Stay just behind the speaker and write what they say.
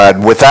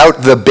God,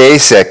 without the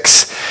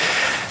basics,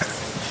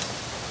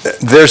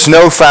 there's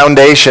no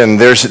foundation.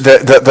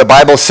 The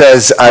Bible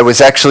says, I was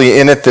actually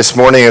in it this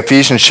morning,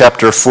 Ephesians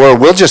chapter 4,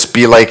 we'll just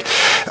be like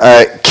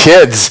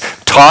kids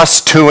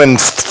tossed to and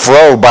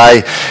fro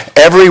by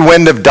every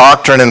wind of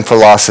doctrine and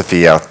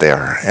philosophy out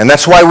there. And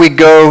that's why we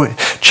go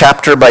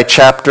chapter by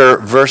chapter,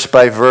 verse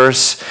by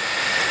verse.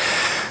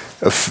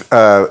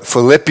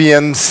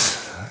 Philippians.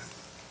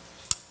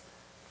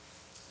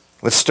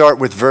 Let's start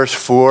with verse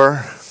 4.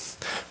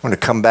 I'm going to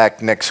come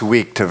back next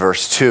week to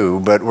verse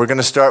 2, but we're going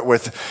to start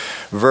with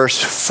verse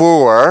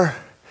 4,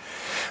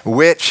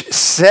 which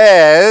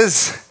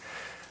says,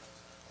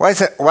 why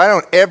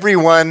don't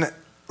everyone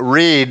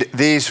read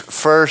these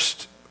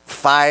first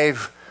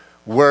 5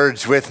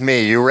 words with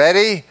me? You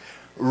ready?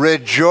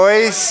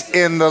 Rejoice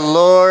in the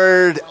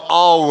Lord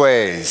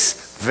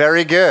always.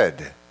 Very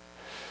good.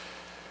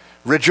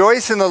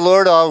 Rejoice in the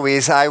Lord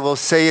always. I will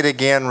say it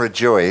again,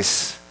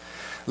 rejoice.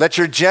 Let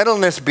your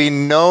gentleness be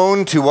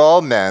known to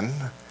all men.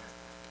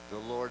 The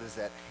Lord is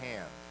at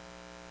hand.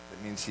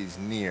 That means he's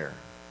near.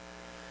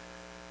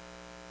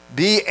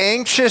 Be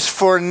anxious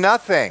for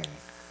nothing.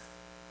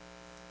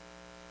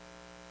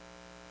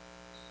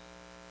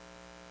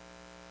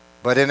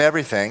 But in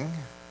everything,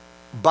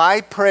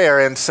 by prayer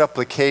and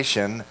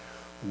supplication,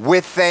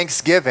 with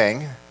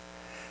thanksgiving,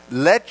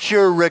 let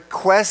your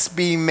requests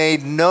be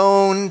made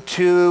known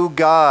to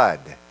God.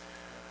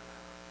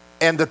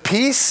 And the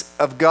peace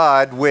of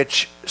God,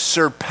 which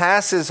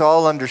surpasses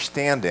all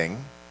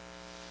understanding,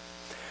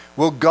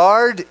 will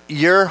guard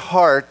your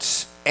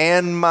hearts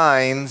and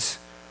minds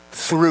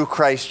through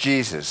Christ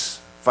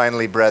Jesus.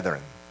 Finally,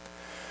 brethren,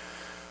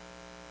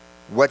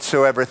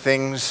 whatsoever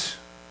things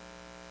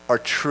are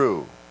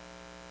true,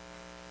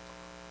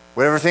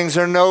 whatever things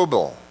are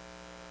noble,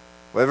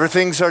 whatever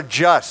things are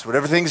just,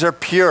 whatever things are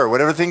pure,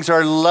 whatever things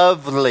are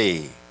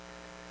lovely,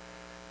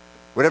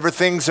 whatever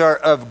things are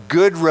of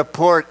good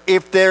report,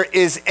 if there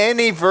is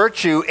any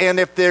virtue and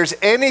if there's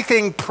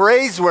anything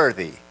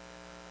praiseworthy,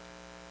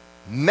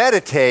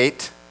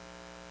 meditate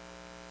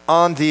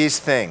on these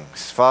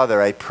things.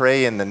 Father, I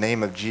pray in the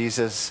name of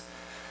Jesus.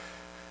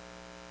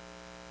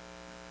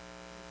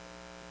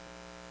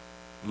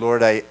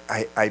 Lord, I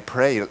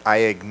pray, I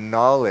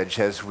acknowledge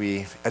as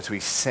we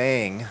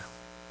sang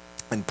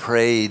and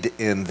prayed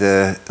in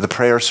the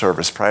prayer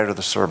service, prior to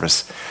the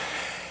service,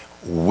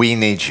 we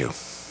need you.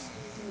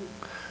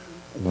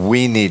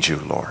 We need you,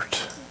 Lord.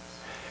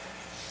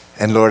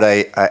 And Lord,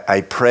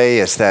 I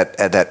pray as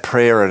that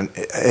prayer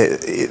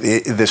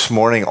this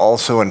morning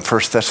also in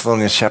 1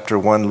 Thessalonians chapter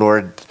 1,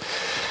 Lord,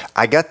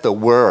 I got the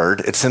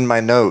word, it's in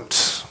my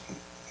notes,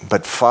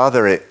 but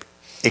Father, it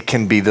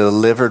can be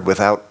delivered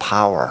without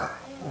power,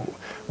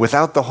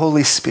 without the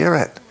Holy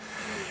Spirit.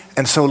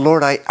 And so,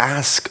 Lord, I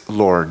ask,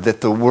 Lord,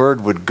 that the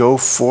word would go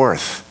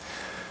forth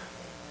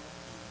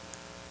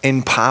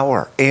in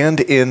power and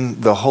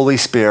in the Holy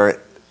Spirit.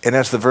 And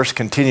as the verse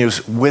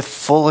continues, with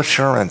full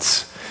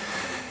assurance.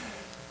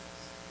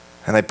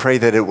 And I pray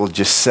that it will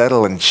just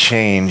settle and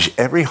change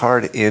every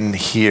heart in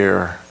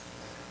here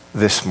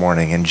this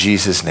morning. In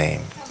Jesus'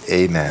 name,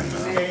 amen.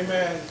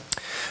 Amen.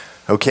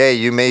 Okay,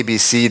 you may be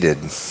seated.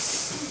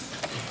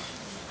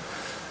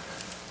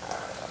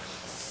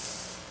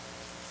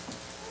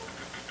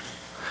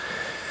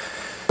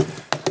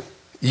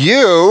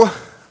 You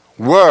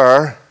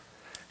were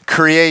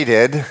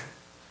created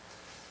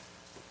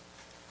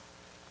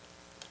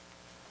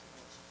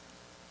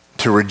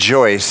to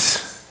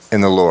rejoice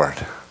in the Lord.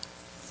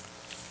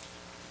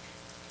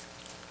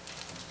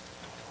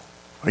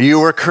 You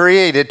were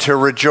created to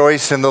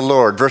rejoice in the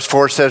Lord. Verse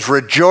 4 says,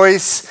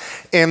 rejoice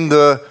in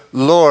the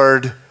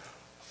Lord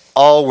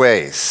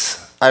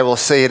always. I will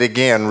say it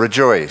again,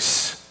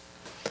 rejoice.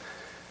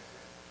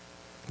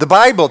 The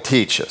Bible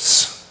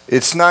teaches.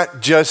 It's not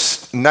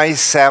just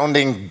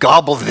nice-sounding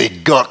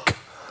gobbledygook.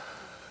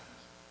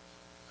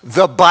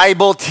 The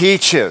Bible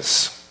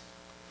teaches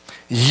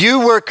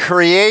you were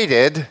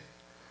created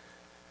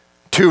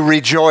to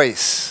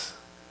rejoice.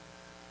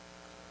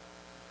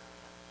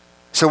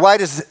 So why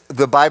does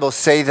the Bible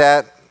say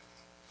that?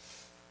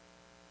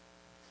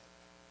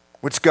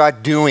 What's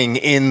God doing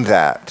in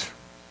that?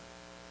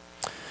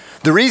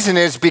 The reason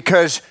is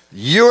because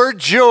your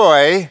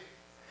joy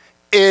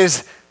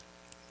is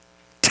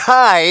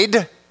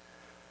tied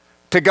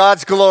to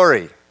God's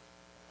glory.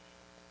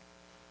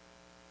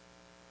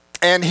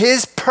 And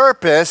his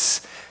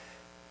purpose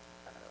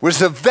was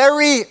the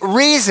very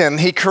reason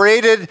he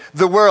created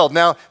the world.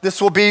 Now,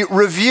 this will be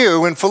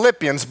review in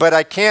Philippians, but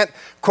I can't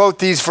quote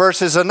these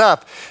verses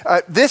enough.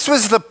 This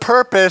was the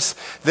purpose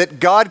that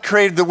God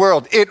created the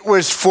world. It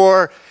was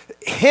for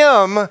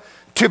him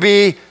to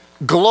be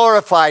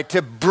glorified,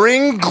 to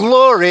bring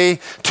glory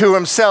to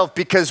himself,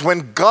 because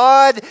when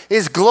God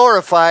is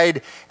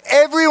glorified,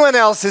 everyone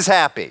else is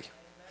happy.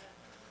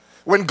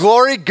 When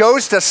glory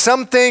goes to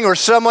something or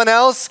someone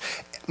else,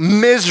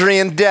 misery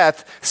and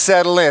death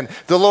settle in.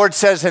 The Lord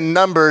says in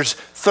Numbers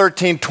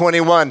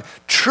 13:21,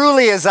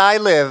 truly as I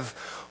live,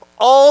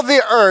 all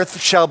the earth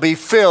shall be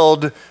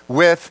filled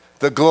with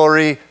the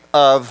glory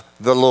of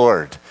the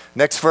Lord.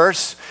 Next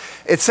verse.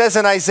 It says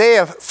in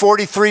Isaiah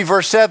 43,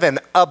 verse 7,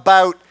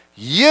 about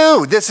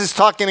you. This is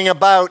talking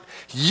about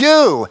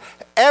you,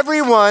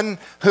 everyone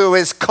who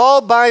is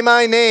called by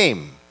my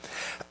name.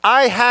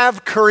 I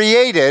have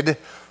created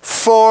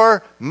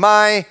for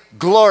my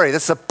glory.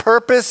 That's the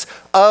purpose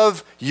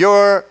of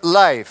your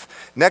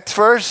life. Next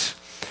verse.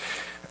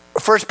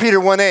 1 Peter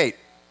 1:8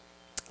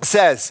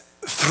 says,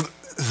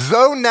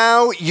 though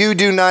now you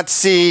do not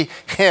see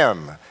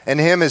him. And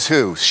him is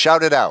who?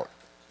 Shout it out.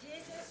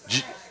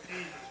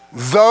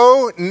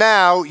 Though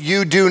now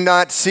you do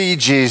not see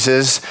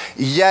Jesus,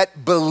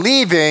 yet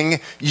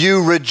believing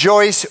you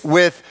rejoice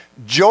with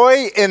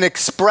joy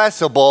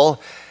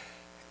inexpressible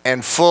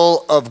and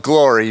full of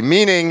glory.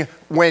 Meaning,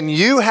 when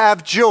you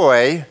have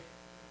joy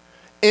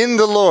in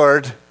the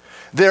Lord,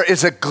 there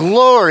is a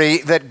glory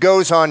that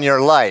goes on your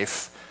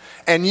life,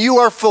 and you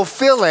are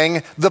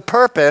fulfilling the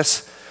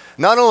purpose,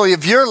 not only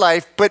of your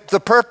life, but the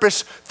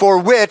purpose for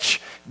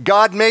which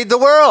God made the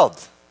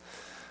world.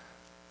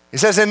 He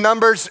says in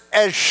Numbers,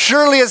 as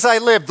surely as I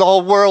live, the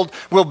whole world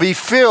will be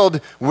filled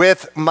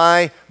with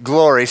my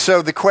glory.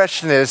 So the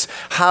question is,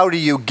 how do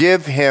you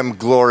give him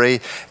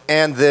glory?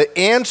 And the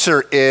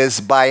answer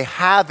is by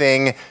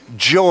having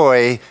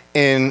joy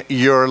in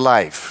your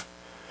life.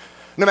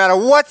 No matter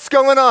what's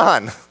going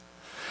on,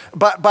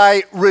 but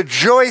by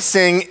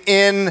rejoicing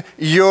in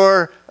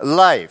your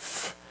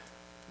life.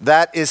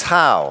 That is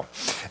how.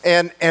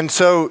 And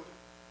so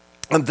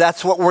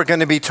that's what we're going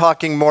to be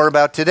talking more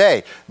about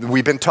today.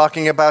 We've been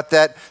talking about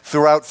that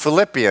throughout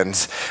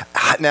Philippians.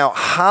 Now,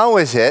 how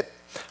is it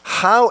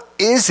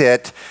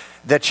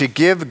that you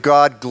give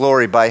God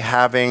glory by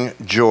having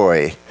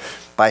joy?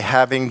 By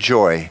having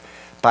joy.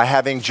 By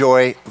having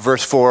joy,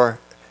 verse 4,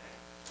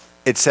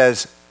 it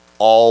says,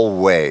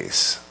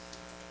 always.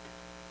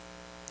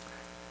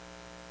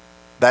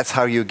 That's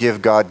how you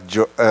give God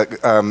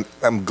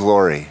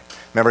glory.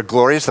 Remember,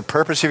 glory is the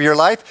purpose of your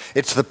life.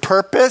 It's the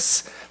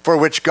purpose for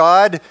which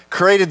God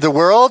created the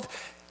world.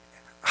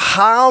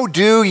 How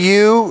do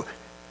you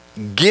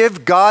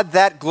give God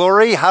that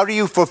glory? How do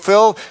you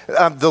fulfill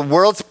the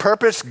world's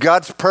purpose,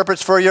 God's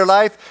purpose for your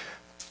life?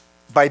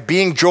 By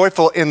being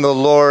joyful in the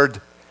Lord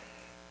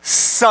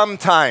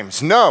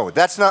sometimes. No,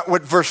 that's not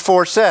what verse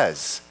 4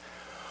 says.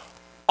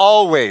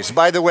 Always.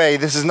 By the way,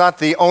 this is not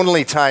the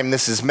only time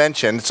this is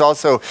mentioned. It's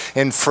also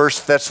in 1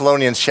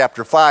 Thessalonians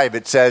chapter 5.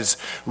 It says,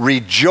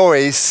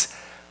 rejoice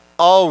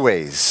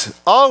always.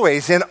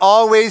 Always. And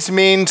always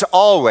means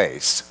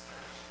always.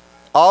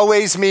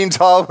 Always means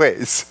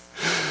always.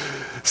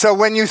 So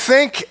when you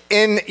think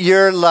in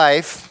your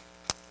life,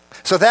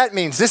 so that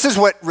means, this is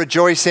what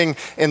rejoicing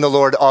in the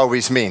Lord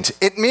always means.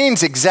 It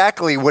means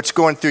exactly what's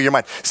going through your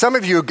mind. Some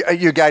of you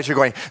guys are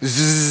going,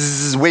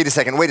 zzz, wait a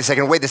second.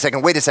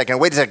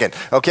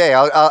 Okay,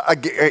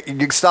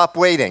 I'll stop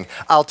waiting.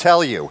 I'll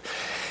tell you.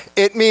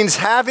 It means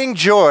having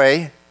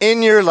joy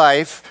in your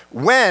life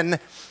when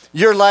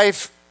your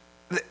life,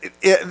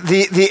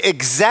 the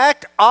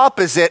exact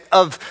opposite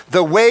of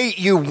the way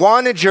you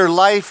wanted your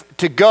life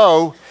to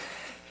go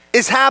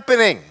is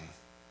happening.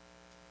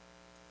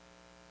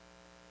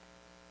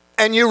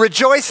 And you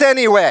rejoice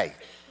anyway.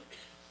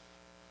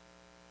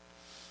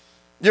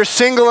 You're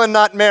single and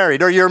not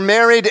married, or you're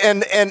married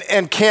and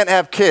can't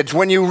have kids.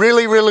 When you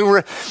really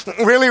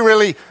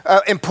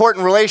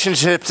important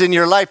relationships in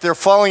your life, they're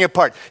falling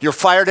apart. You're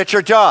fired at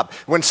your job.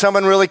 When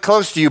someone really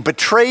close to you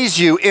betrays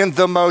you in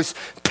the most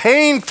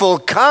painful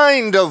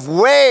kind of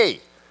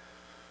way.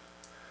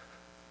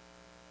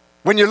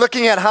 When you're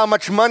looking at how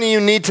much money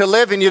you need to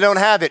live and you don't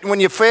have it. When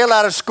you fail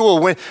out of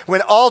school.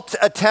 When all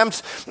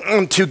attempts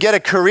to get a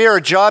career or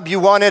job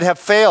you wanted have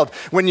failed.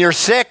 When you're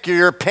sick or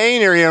you're in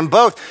pain or you're in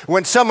both.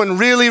 When someone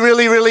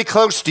really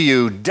close to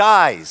you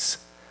dies.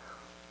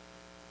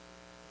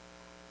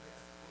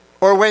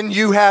 Or when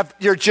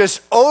you're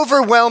just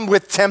overwhelmed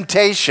with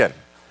temptation.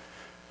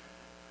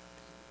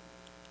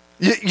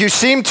 You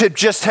seem to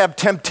just have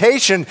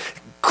temptation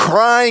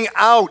crying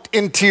out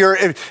into your,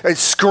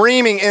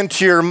 screaming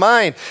into your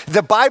mind.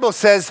 The Bible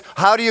says,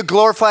 how do you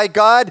glorify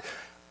God?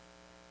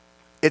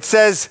 It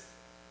says,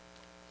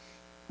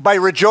 by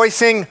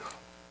rejoicing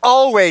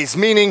always,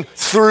 meaning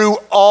through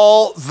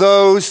all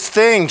those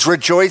things.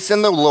 Rejoice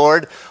in the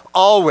Lord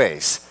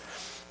always.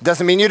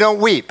 Doesn't mean you don't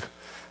weep.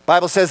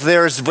 Bible says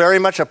there is very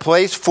much a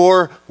place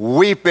for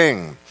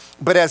weeping.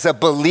 But as a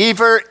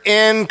believer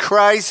in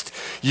Christ,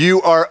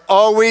 you are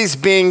always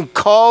being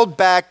called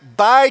back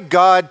by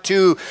God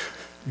to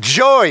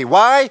joy.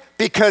 Why?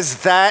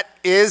 Because that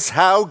is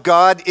how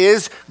God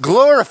is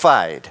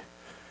glorified.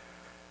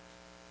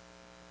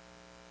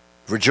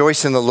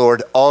 Rejoice in the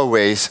Lord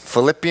always.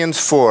 Philippians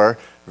 4,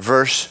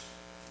 verse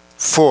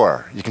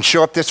 4. You can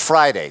show up this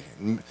Friday.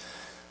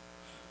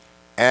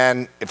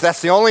 And if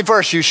that's the only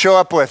verse you show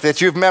up with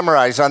that you've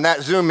memorized on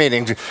that Zoom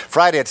meeting,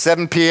 Friday at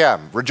 7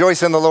 p.m.,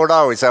 rejoice in the Lord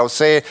always. I will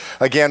say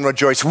again,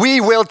 rejoice.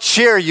 We will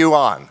cheer you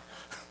on.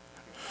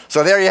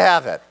 So there you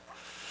have it.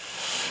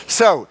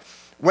 So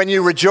when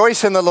you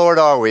rejoice in the Lord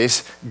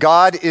always,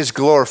 God is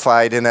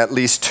glorified in at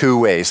least two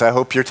ways. I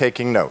hope you're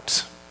taking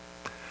notes.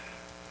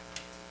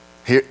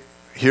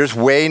 Here's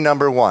way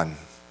number one.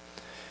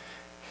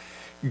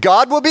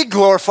 God will be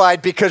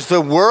glorified because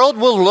the world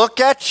will look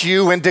at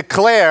you and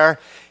declare,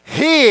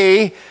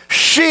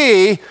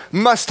 she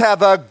must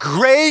have a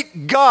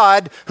great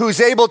God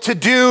who's able to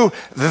do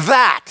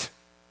that.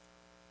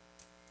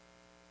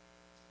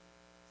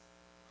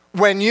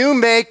 When you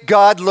make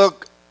God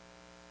look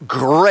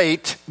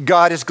great,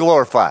 God is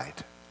glorified,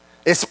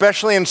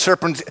 especially in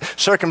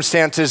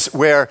circumstances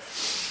where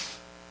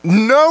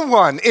no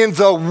one in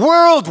the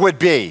world would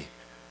be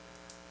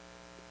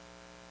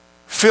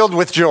filled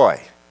with joy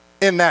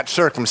in that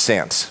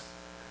circumstance.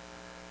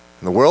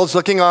 And the world's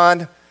looking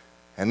on,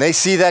 and they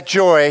see that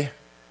joy.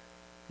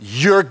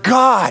 Your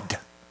God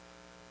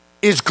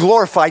is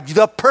glorified.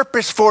 The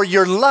purpose for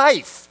your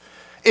life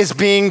is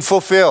being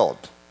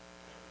fulfilled.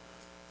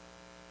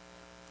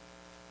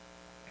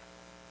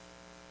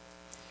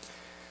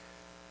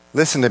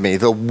 Listen to me.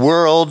 The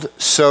world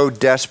so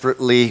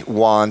desperately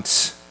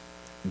wants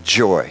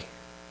joy.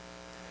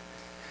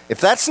 If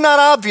that's not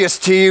obvious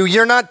to you,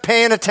 you're not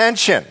paying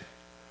attention.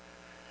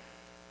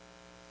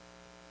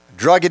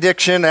 Drug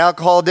addiction,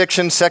 alcohol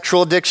addiction,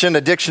 sexual addiction,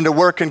 addiction to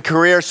work and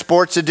career,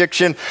 sports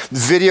addiction,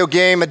 video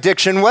game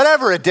addiction,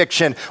 whatever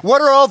addiction.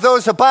 What are all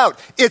those about?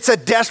 It's a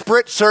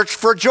desperate search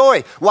for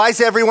joy. Why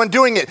is everyone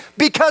doing it?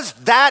 Because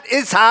that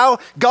is how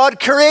God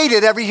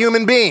created every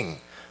human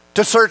being,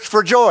 to search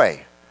for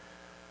joy.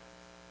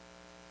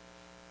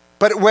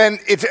 But when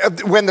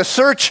the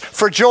search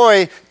for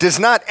joy does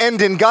not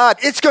end in God,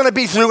 it's going to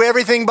be through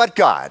everything but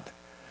God.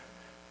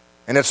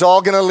 And it's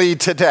all going to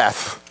lead to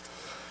death.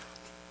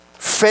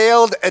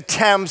 Failed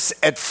attempts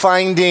at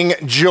finding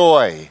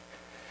joy.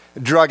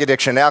 Drug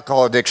addiction,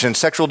 alcohol addiction,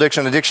 sexual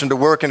addiction, addiction to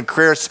work and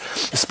career,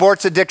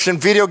 sports addiction,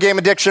 video game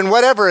addiction,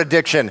 whatever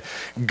addiction.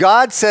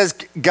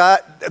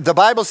 The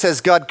Bible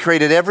says God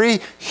created every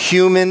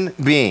human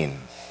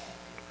being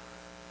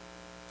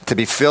to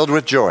be filled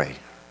with joy.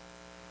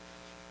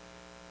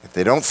 If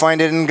they don't find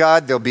it in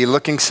God, they'll be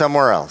looking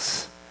somewhere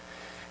else.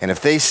 And if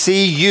they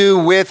see you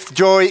with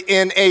joy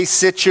in a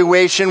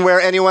situation where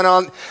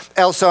anyone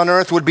else on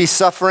earth would be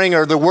suffering,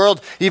 or the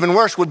world, even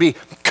worse, would be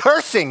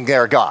cursing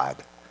their God.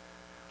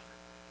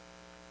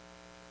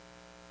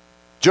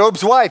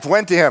 Job's wife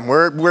went to him.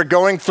 We're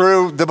going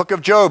through the book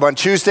of Job on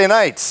Tuesday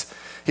nights.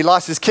 He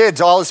lost his kids,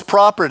 all his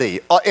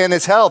property, and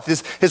his health.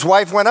 His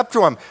wife went up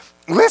to him.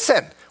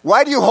 Listen,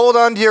 why do you hold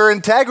on to your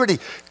integrity?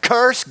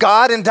 Curse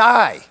God and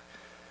die.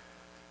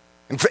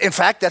 In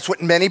fact, that's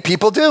what many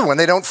people do. When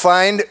they don't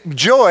find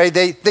joy,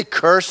 they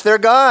curse their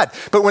God.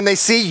 But when they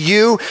see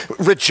you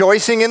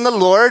rejoicing in the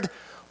Lord,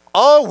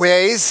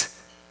 always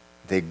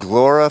they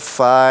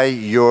glorify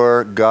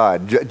your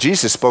God.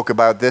 Jesus spoke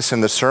about this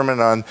in the Sermon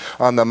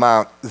on the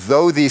Mount.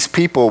 Though these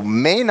people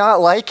may not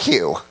like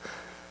you,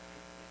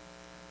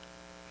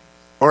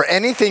 or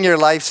anything your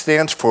life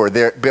stands for,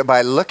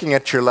 by looking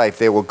at your life,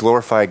 they will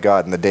glorify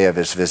God in the day of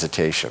his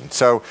visitation.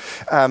 So,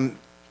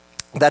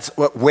 that's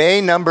way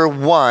number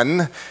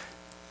one,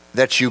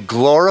 that you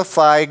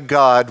glorify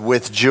God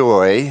with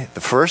joy.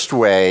 The first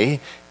way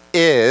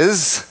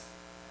is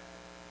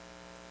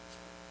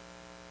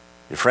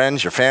your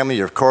friends, your family,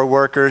 your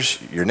co-workers,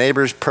 your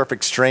neighbors,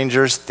 perfect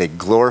strangers, they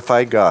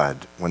glorify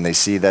God when they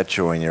see that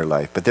joy in your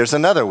life. But there's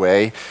another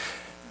way,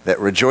 that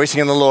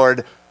rejoicing in the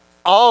Lord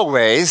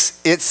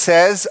always, it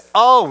says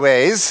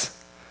always,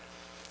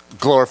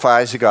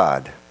 glorifies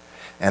God.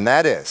 And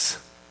that is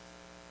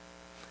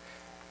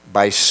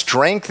by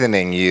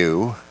strengthening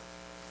you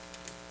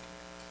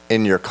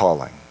in your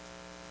calling.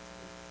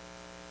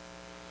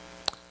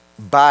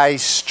 By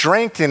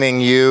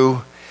strengthening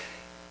you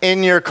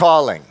in your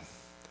calling.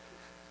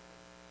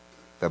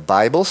 The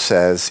Bible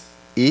says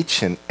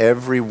each and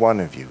every one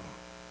of you,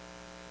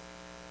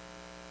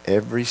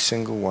 every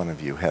single one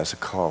of you has a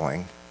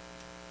calling.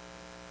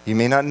 You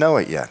may not know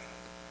it yet.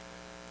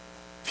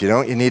 If you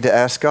don't, you need to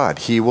ask God.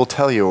 He will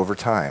tell you over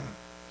time.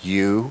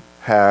 You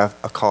have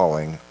a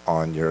calling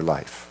on your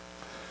life.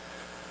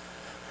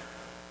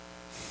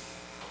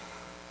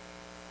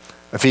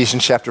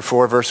 Ephesians chapter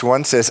 4, verse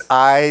 1 says,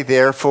 I,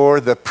 therefore,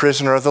 the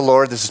prisoner of the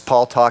Lord, this is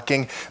Paul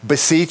talking,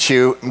 beseech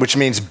you, which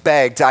means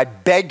begged, I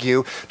beg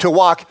you to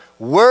walk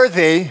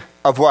worthy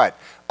of what?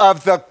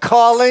 Of the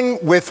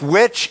calling with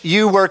which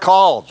you were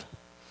called.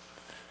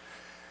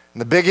 In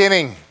the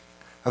beginning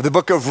of the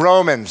book of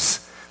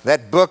Romans,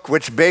 that book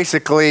which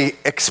basically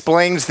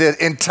explains the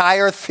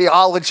entire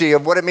theology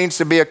of what it means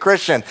to be a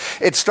Christian,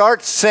 it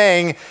starts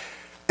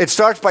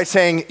by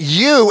saying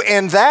you,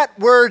 and that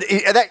word,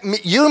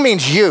 you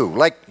means you,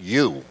 like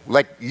you,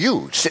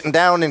 sitting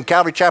down in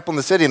Calvary Chapel in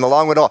the city in the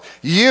Longwood Hall.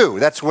 You,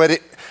 that's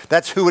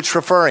who it's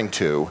referring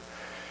to.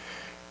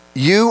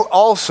 You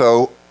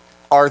also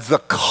are the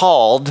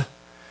called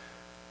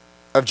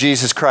of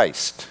Jesus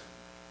Christ.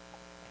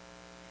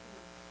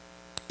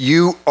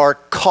 You are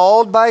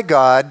called by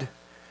God,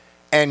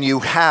 and you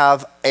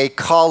have a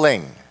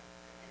calling,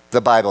 the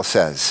Bible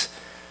says.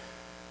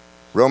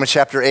 Romans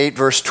chapter 8,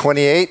 verse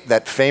 28,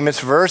 that famous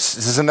verse.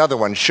 This is another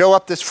one. Show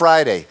up this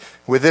Friday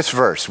with this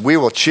verse. We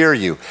will cheer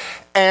you.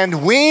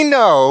 And we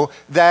know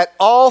that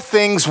all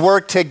things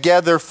work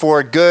together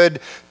for good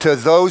to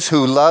those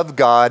who love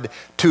God,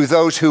 to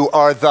those who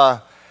are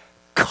the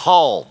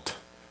called.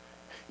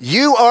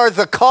 You are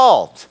the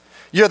called.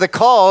 You're the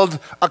called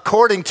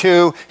according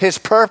to his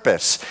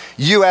purpose.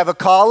 You have a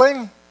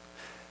calling,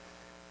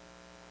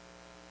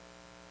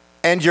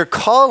 and your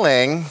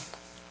calling,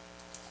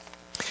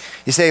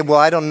 you say, well,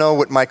 I don't know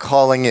what my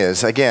calling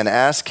is. Again,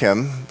 ask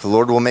him. The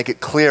Lord will make it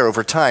clear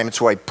over time. It's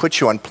why he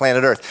put you on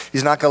planet Earth.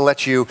 He's not going to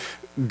let you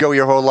go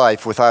your whole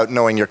life without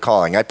knowing your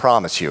calling. I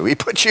promise you. He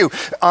put you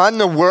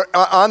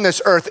on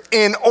this earth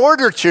in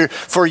order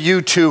for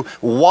you to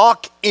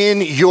walk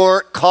in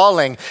your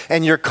calling.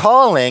 And your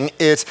calling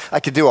is, I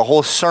could do a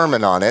whole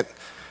sermon on it.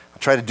 I'll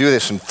try to do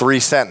this in 3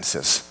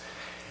 sentences.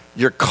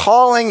 Your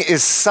calling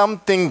is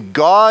something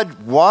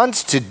God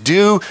wants to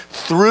do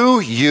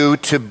through you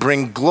to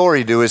bring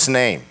glory to his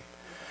name.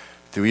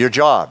 Through your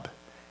job,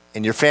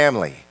 in your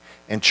family,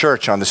 in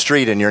church, on the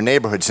street, in your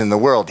neighborhoods, in the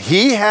world.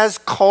 He has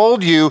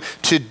called you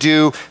to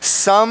do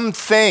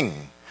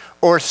something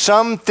or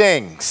some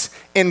things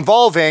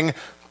involving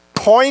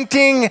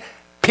pointing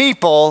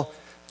people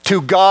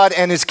to God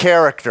and his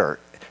character.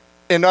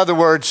 In other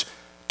words,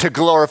 to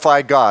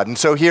glorify God. And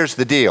so here's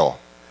the deal.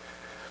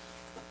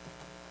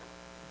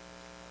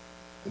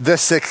 The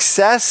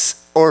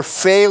success or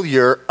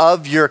failure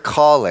of your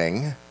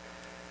calling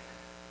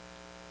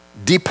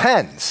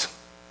depends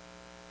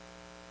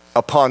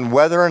upon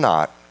whether or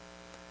not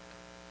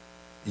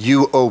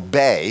you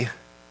obey,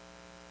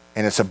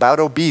 and it's about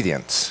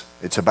obedience.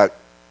 It's about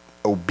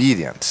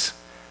obedience.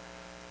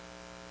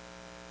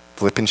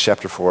 Philippians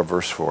chapter 4,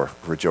 verse 4,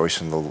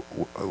 rejoice in the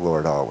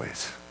Lord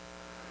always.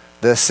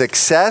 The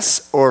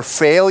success or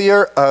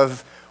failure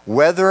of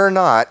whether or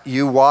not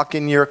you walk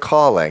in your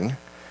calling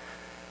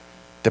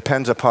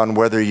depends upon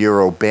whether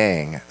you're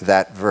obeying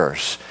that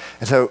verse.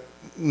 And so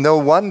no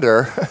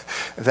wonder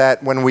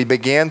that when we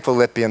began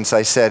Philippians,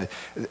 I said,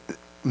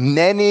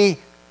 many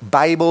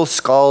Bible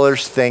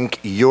scholars think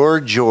your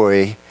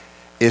joy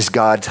is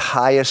God's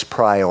highest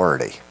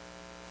priority.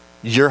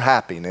 Your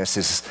happiness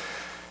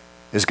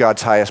is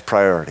God's highest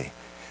priority.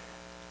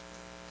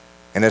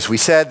 And as we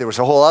said, there was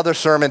a whole other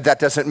sermon. That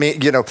doesn't mean,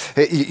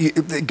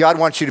 God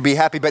wants you to be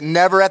happy, but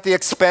never at the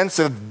expense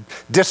of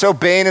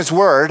disobeying his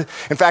word.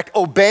 In fact,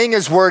 obeying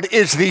his word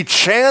is the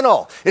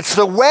channel. It's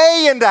the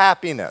way into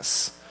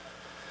happiness.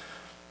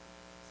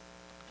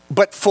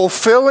 But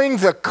fulfilling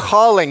the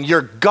calling,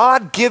 your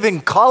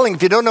God-given calling,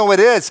 if you don't know what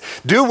it is,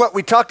 do what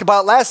we talked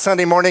about last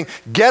Sunday morning.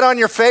 Get on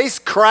your face,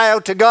 cry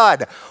out to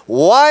God.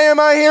 Why am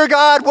I here,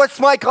 God? What's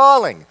my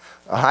calling?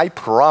 I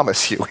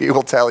promise you, he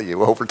will tell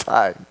you over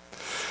time.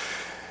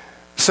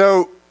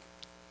 So,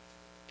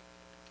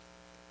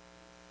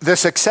 the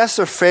success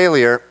or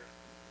failure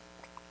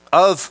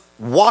of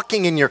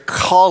walking in your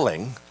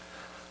calling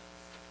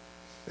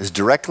is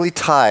directly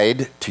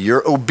tied to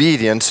your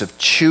obedience of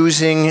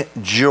choosing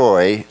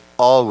joy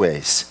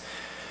always.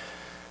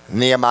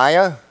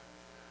 Nehemiah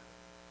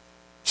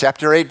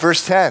chapter 8,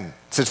 verse 10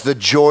 says, the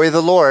joy of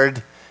the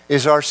Lord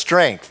is our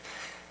strength.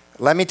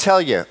 Let me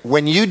tell you,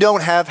 when you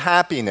don't have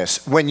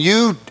happiness, when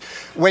you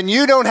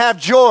don't have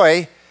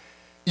joy,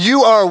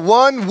 you are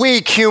one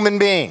weak human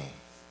being.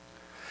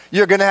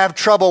 You're going to have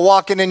trouble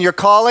walking in your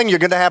calling. You're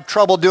going to have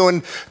trouble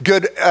doing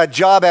good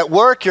job at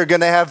work. You're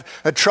going to have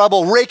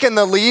trouble raking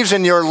the leaves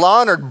in your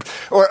lawn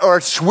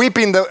or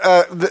sweeping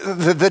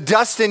the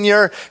dust in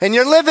your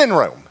living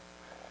room.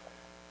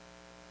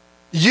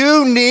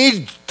 You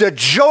need the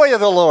joy of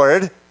the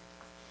Lord.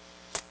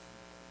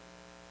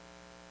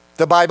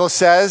 The Bible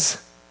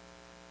says,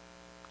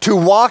 to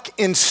walk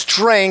in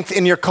strength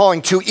in your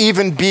calling, to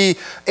even be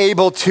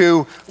able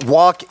to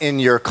walk in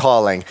your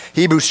calling.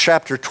 Hebrews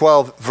chapter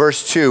 12,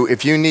 verse 2,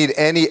 if you need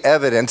any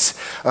evidence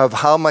of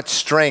how much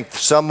strength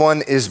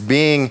someone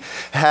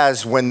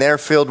has when they're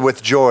filled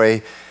with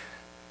joy,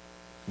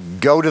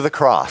 go to the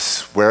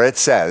cross where it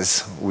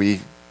says,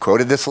 we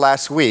quoted this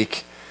last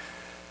week,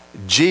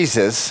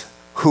 Jesus,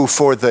 who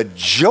for the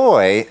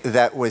joy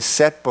that was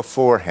set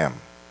before him,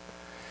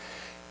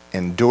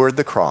 endured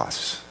the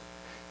cross,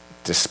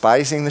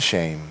 despising the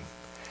shame,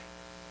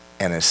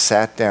 and is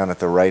sat down at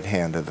the right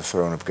hand of the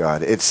throne of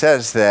God. It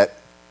says that,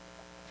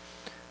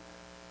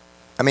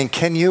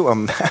 can you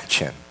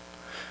imagine?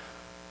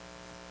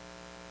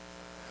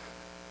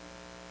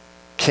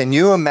 Can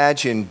you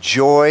imagine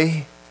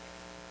joy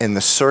in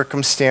the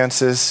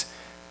circumstances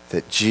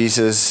that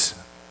Jesus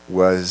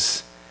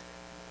was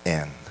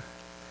in?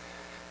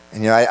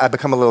 And I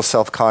become a little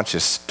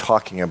self-conscious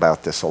talking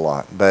about this a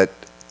lot, but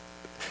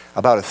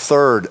about a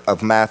third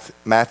of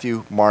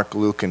Matthew, Mark,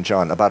 Luke, and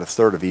John, about a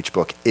third of each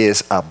book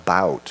is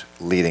about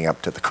leading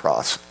up to the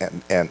cross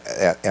and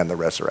the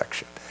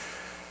resurrection.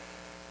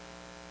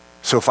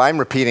 So if I'm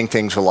repeating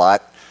things a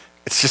lot,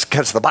 it's just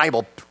because the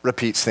Bible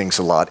repeats things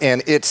a lot.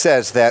 And it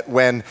says that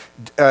when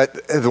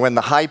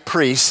the high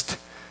priest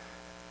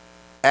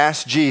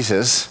asked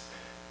Jesus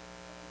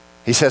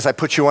He says, I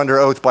put you under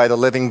oath by the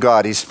living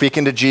God. He's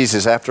speaking to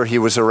Jesus after he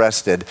was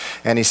arrested.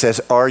 And he says,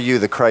 are you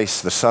the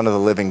Christ, the Son of the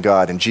living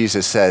God? And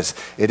Jesus says,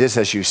 it is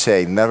as you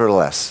say.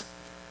 Nevertheless,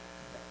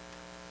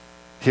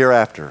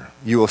 hereafter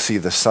you will see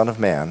the Son of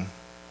Man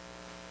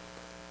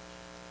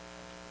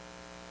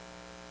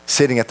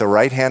sitting at the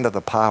right hand of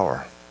the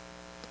power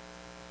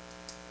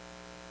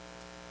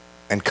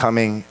and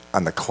coming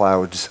on the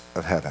clouds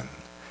of heaven.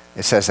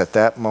 It says at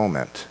that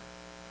moment,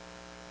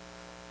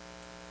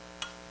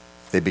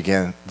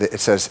 it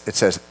says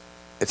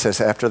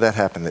after that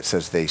happened, it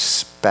says they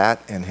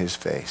spat in his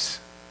face.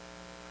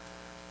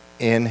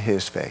 In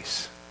his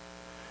face.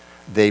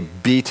 They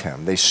beat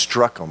him. They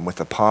struck him with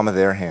the palm of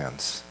their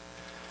hands.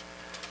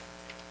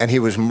 And he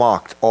was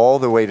mocked all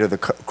the way to the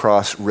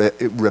cross,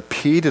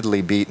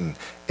 repeatedly beaten.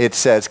 It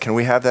says, can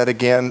we have that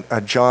again,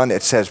 John?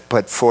 It says,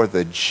 but for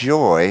the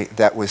joy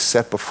that was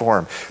set before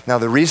him. Now,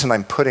 the reason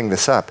I'm putting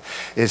this up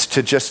is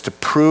to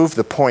prove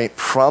the point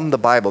from the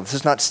Bible. This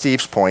is not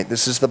Steve's point.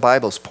 This is the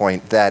Bible's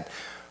point, that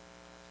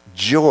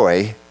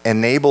joy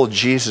enabled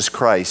Jesus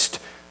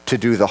Christ to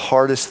do the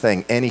hardest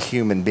thing any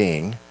human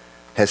being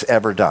has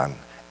ever done.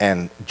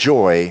 And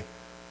joy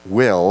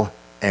will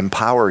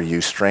empower you,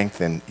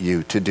 strengthen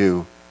you to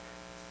do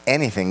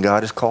anything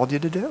God has called you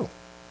to do.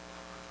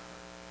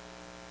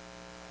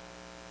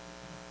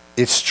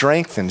 It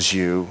strengthens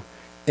you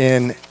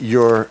in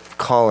your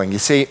calling. You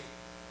see,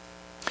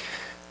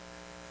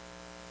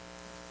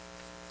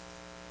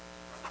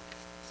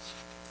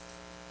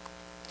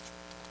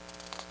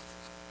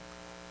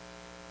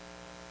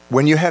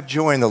 when you have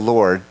joy in the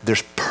Lord,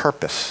 there's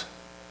purpose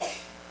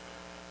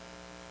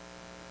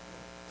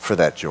for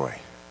that joy.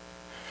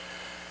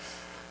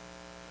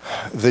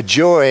 The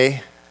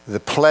joy,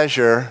 the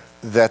pleasure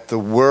that the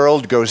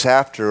world goes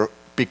after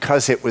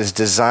because it was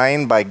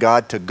designed by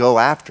God to go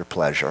after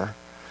pleasure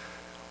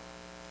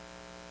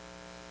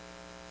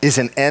is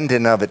an end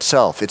in of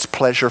itself. It's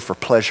pleasure for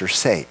pleasure's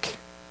sake.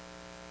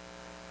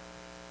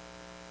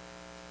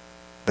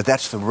 But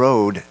that's the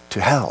road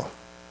to hell.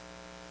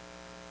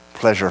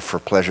 Pleasure for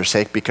pleasure's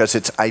sake, because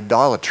it's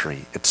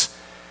idolatry. It's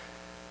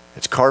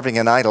carving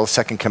an idol,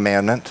 second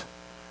commandment,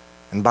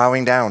 and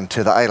bowing down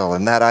to the idol,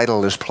 and that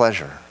idol is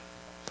pleasure.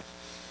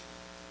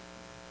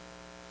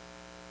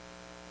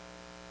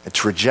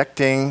 It's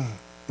rejecting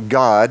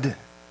God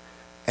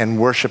and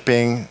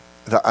worshiping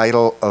the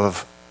idol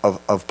of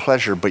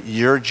pleasure. But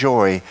your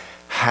joy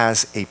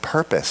has a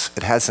purpose.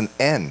 It has an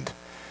end.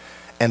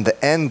 And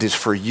the end is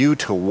for you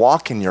to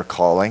walk in your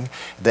calling.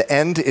 The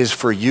end is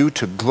for you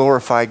to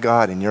glorify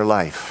God in your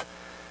life.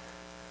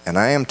 And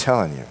I am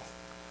telling you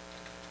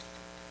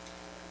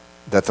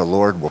that the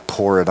Lord will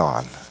pour it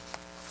on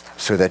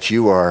so that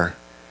you are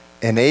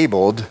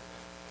enabled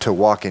to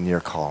walk in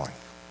your calling.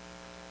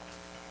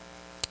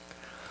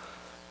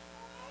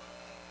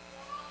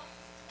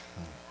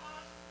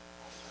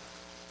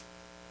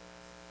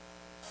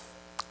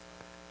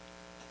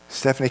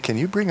 Stephanie, can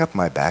you bring up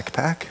my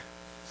backpack?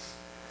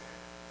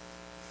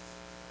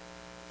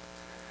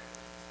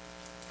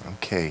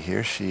 Okay,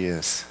 here she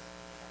is.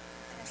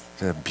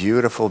 The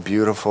beautiful,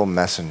 beautiful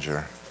messenger.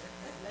 Am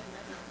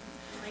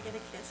I going to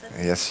kiss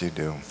it? Yes, you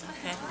do.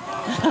 Okay.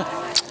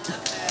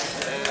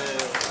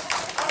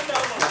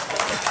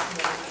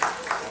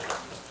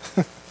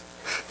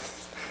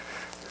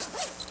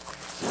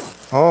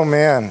 Oh,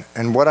 man.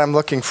 And what I'm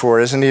looking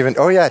for isn't even...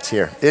 Oh, yeah, it's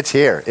here. It's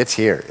here. It's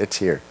here. It's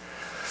here.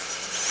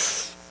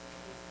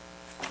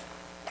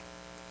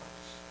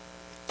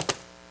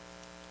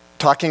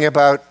 Talking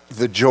about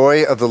the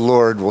joy of the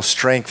Lord will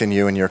strengthen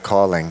you in your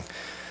calling.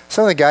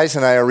 Some of the guys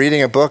and I are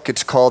reading a book.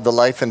 It's called The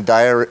Life and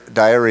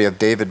Diary of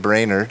David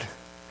Brainerd.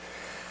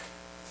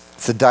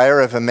 It's the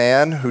diary of a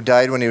man who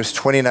died when he was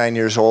 29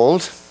 years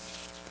old.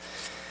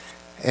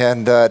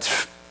 And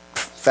it's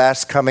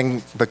fast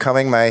becoming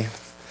my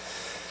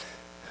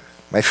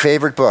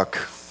favorite book.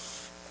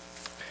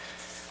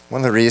 One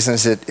of the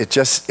reasons it's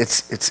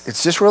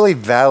just really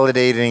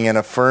validating and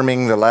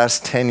affirming the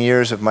last 10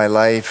 years of my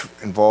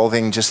life,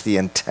 involving just the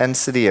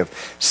intensity of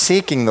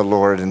seeking the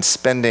Lord and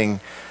spending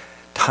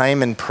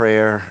time in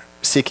prayer,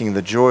 seeking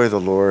the joy of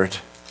the Lord.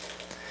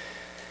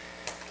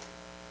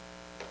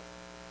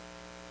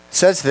 It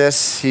says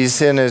this. He's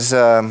in his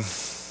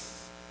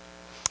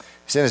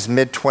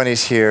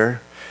mid-20s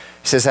here.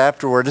 He says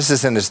afterward, this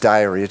is in his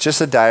diary. It's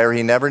just a diary.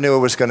 He never knew it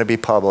was going to be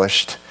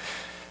published.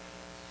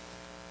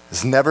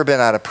 It's never been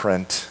out of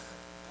print.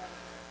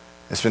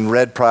 It's been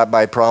read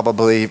by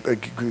probably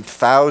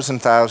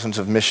thousands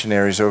of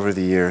missionaries over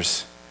the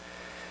years.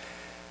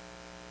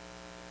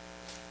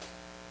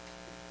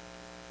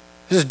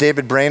 This is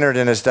David Brainerd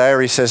in his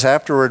diary. He says,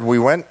 afterward, we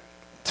went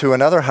to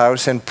another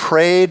house and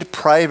prayed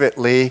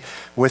privately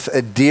with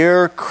a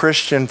dear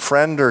Christian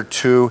friend or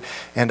two,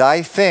 and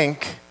I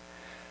think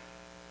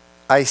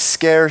I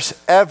scarce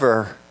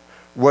ever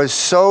was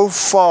so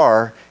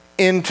far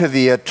into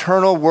the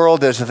eternal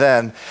world as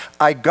then.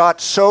 I got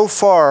so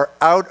far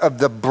out of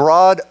the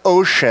broad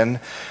ocean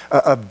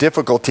of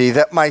difficulty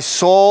that my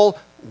soul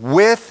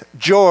with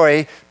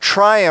joy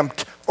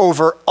triumphed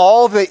over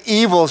all the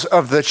evils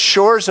of the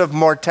shores of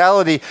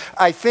mortality.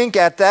 I think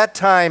at that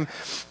time,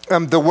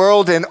 the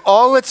world and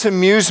all its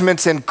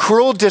amusements and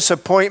cruel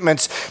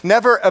disappointments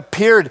never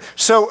appeared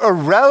so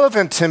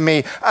irrelevant to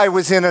me. I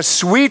was in a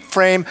sweet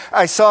frame.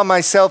 I saw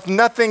myself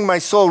nothing. My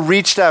soul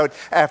reached out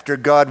after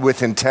God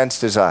with intense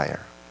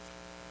desire.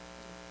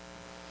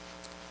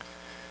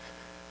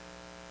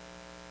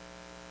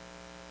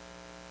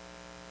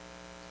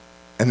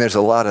 And there's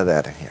a lot of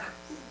that in here,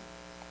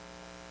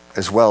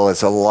 as well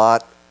as a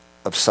lot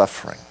of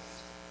suffering.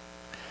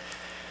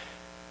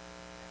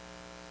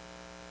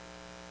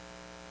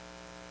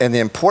 And the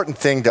important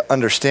thing to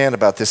understand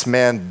about this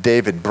man,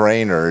 David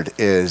Brainerd,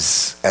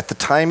 is at the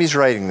time he's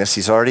writing this,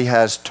 he's already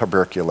has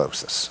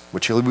tuberculosis,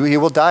 which he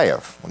will die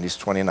of when he's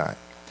 29.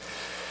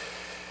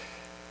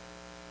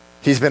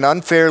 He's been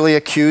unfairly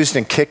accused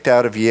and kicked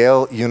out of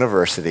Yale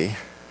University.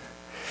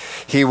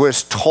 He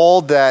was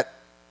told that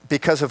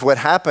because of what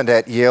happened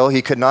at Yale,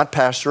 he could not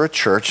pastor a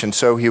church, and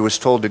so he was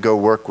told to go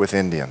work with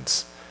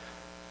Indians.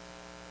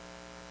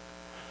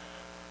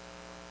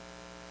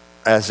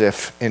 As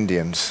if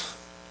Indians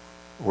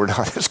were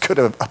not as good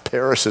a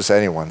Paris as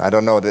anyone. I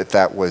don't know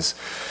that was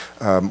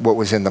what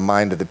was in the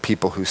mind of the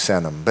people who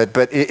sent him.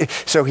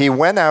 So he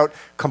went out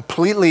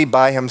completely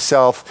by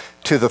himself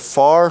to the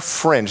far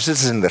fringe.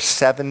 This is in the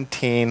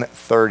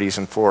 1730s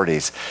and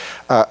 40s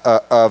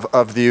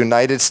of the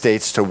United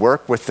States to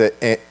work with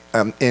the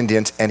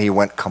Indians, and he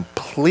went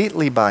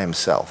completely by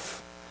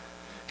himself,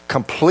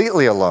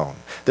 completely alone.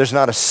 There's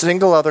not a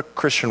single other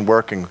Christian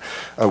working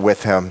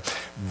with him.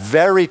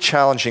 Very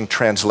challenging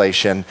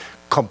translation.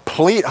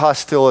 Complete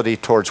hostility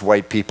towards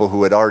white people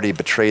who had already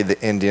betrayed the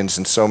Indians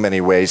in so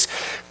many ways.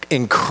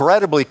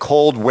 Incredibly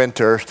cold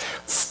winter.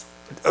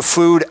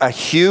 Food, a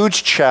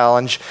huge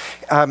challenge.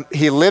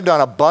 He lived on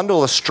a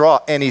bundle of straw,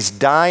 and he's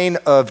dying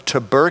of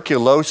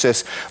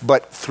tuberculosis.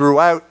 But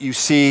throughout, you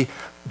see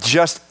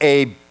just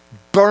a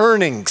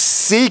burning,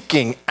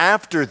 seeking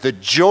after the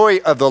joy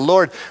of the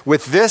Lord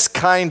with this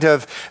kind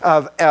of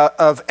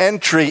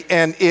entry.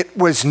 And it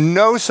was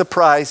no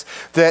surprise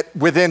that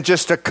within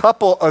just a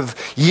couple of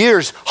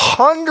years,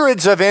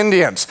 hundreds of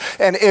Indians,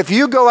 and if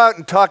you go out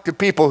and talk to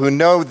people who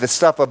know the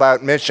stuff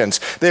about missions,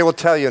 they will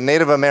tell you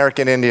Native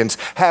American Indians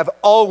have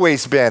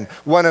always been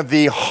one of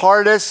the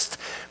hardest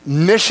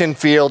mission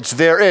fields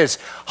there is.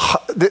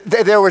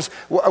 There was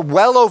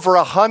well over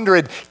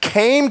 100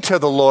 came to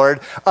the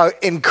Lord.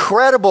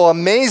 Incredible,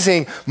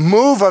 amazing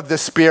move of the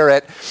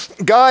Spirit.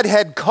 God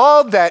had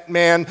called that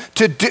man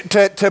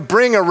to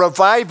bring a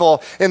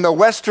revival in the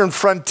western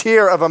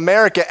frontier of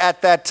America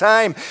at that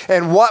time.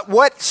 And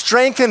what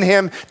strengthened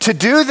him to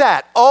do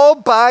that all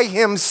by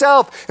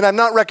himself? And I'm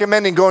not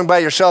recommending going by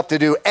yourself to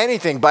do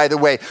anything, by the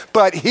way,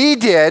 but he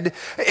did.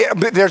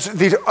 There's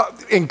the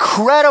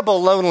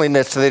incredible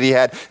loneliness that he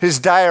had, his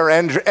dire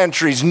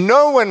entries,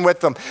 no one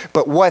with them.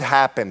 But what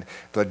happened?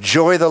 The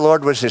joy of the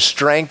Lord was his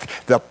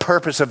strength. The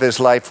purpose of his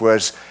life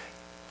was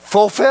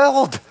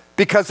fulfilled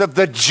because of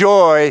the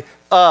joy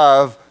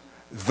of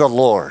the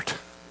Lord.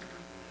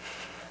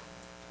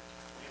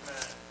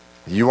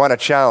 You want a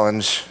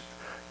challenge,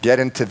 get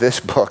into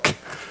this book.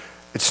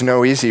 It's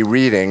no easy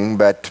reading,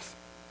 but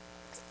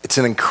it's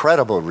an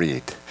incredible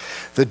read.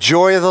 The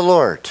joy of the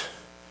Lord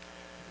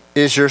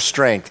is your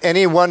strength.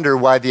 Any wonder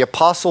why the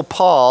Apostle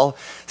Paul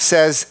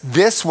says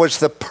this was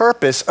the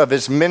purpose of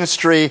his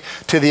ministry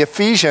to the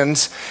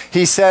Ephesians?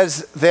 He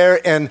says there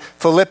in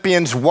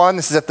Philippians 1,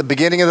 this is at the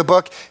beginning of the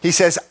book, he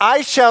says,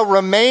 I shall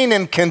remain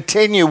and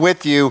continue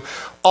with you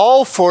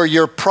all for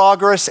your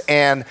progress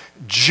and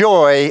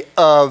joy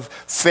of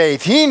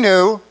faith. He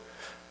knew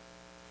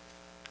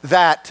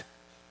that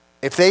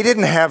if they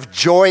didn't have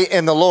joy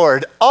in the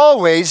Lord,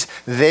 always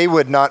they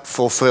would not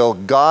fulfill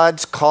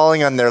God's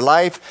calling on their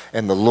life,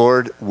 and the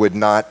Lord would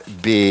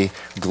not be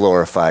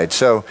glorified.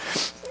 So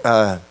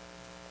let's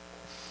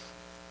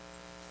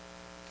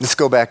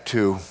go back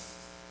to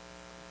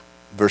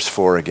verse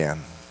 4 again,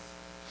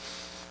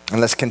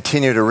 and let's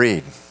continue to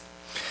read.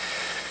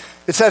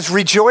 It says,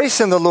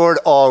 rejoice in the Lord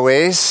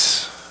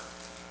always.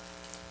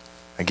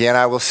 Again,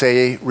 I will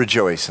say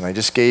rejoice, and I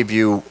just gave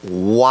you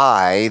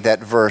why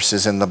that verse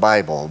is in the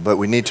Bible, but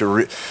we need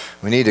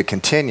to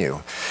continue.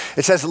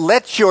 It says,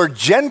 let your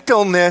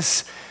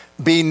gentleness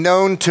be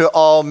known to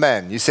all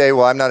men. You say,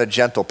 well, I'm not a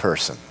gentle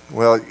person.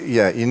 Well,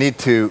 yeah, you need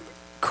to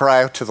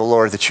cry out to the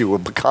Lord that you will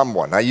become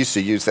one. I used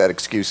to use that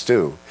excuse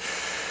too.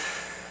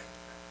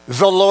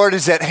 The Lord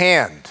is at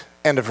hand.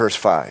 End of verse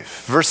 5.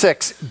 Verse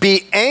 6,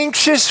 be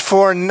anxious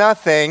for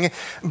nothing,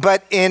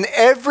 but in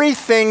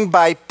everything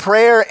by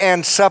prayer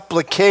and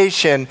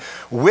supplication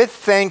with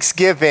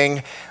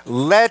thanksgiving,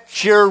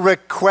 let your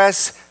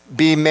requests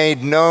be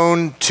made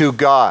known to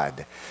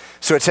God.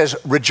 So it says,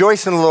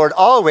 rejoice in the Lord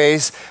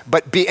always,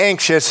 but be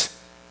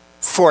anxious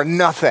for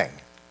nothing.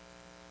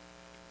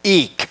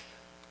 Eek.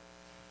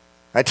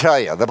 I tell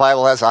you, the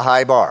Bible has a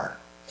high bar.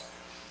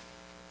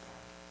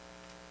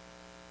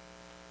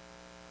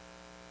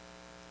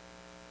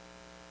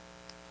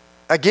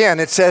 Again,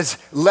 it says,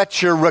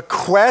 let your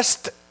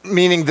request,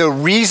 meaning the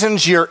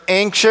reasons you're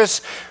anxious,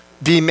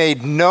 be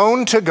made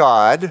known to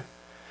God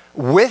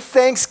with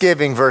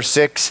thanksgiving, verse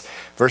 6,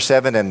 verse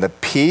 7, and the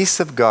peace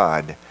of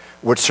God,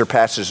 which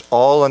surpasses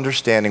all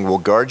understanding, will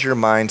guard your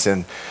minds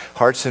and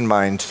hearts and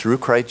minds through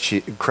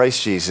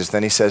Christ Jesus.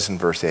 Then he says in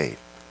verse 8,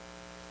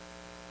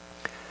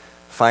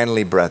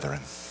 finally, brethren,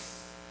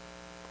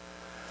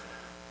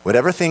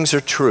 whatever things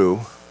are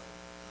true,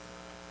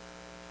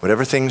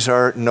 whatever things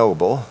are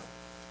noble,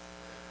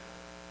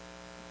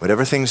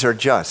 whatever things are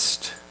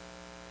just,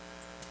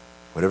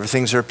 whatever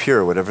things are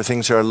pure, whatever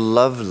things are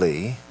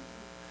lovely,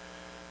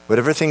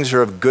 whatever things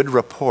are of good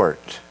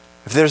report,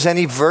 if there's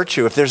any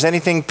virtue, if there's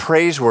anything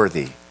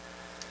praiseworthy,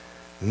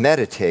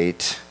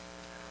 meditate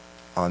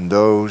on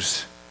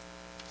those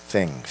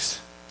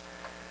things.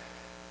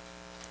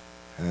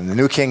 And the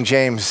New King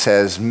James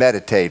says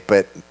meditate,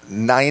 but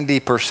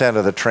 90%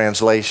 of the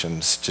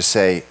translations just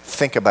say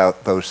think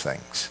about those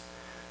things.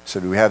 So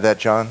do we have that,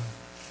 John?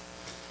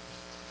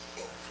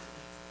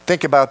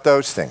 Think about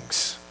those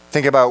things.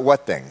 Think about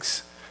what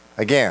things?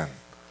 Again,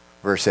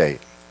 verse 8.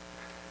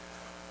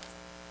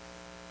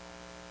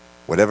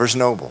 Whatever's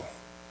noble,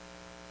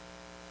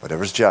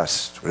 whatever's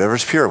just,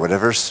 whatever's pure,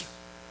 whatever's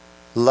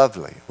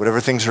lovely,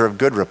 whatever things are of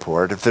good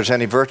report, if there's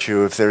any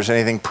virtue, if there's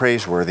anything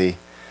praiseworthy,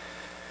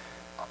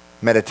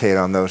 meditate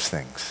on those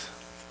things.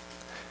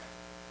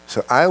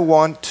 So I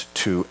want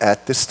to,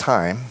 at this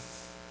time,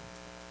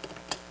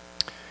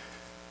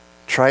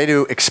 try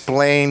to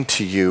explain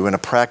to you in a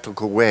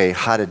practical way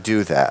how to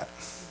do that.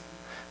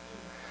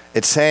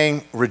 It's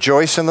saying,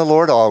 rejoice in the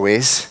Lord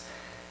always.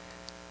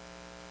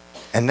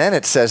 And then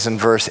it says in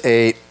verse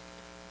 8,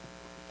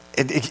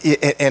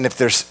 and if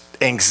there's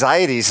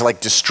anxieties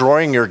like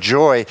destroying your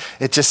joy,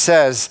 it just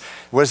says,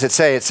 what does it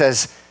say? It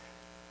says,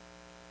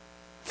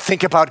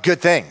 think about good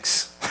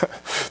things.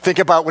 Think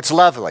about what's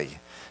lovely.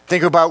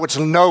 Think about what's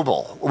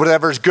noble,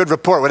 whatever's good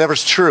report,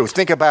 whatever's true.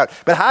 Think about,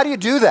 but how do you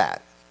do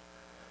that?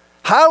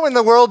 How in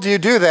the world do you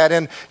do that?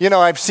 And,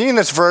 I've seen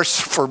this verse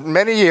for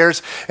many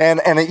years,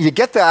 and you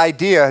get the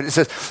idea. It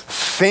says,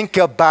 think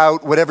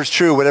about whatever's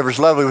true, whatever's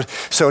lovely.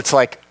 So it's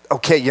like,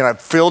 okay, I'm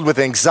filled with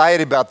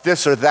anxiety about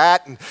this or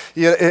that. And,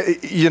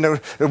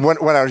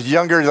 when I was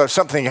younger, there was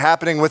something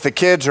happening with the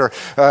kids, or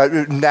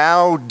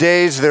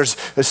nowadays there's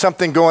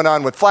something going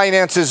on with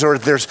finances, or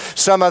there's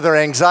some other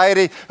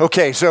anxiety.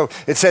 Okay, so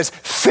it says,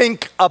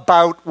 think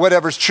about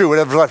whatever's true,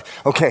 whatever's lovely.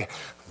 Okay,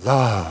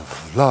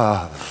 love,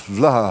 love,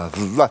 love,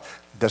 love.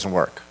 Doesn't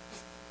work.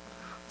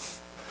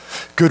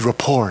 Good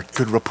report.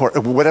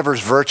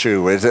 Whatever's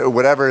virtue,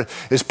 whatever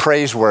is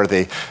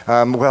praiseworthy.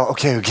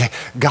 Okay.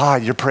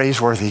 God, you're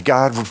praiseworthy.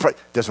 God,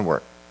 doesn't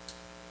work.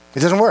 It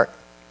doesn't work.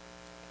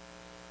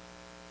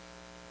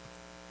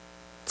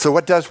 So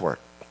what does work?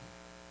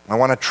 I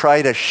want to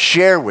try to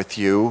share with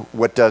you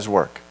what does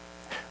work.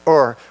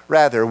 Or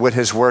rather, what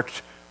has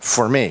worked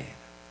for me.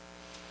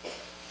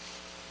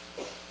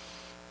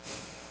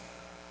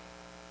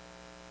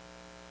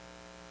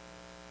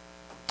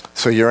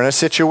 So you're in a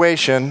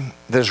situation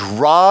that's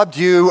robbed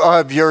you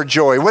of your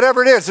joy.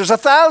 Whatever it is, there's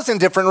 1,000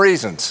 different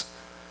reasons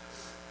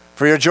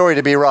for your joy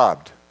to be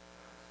robbed.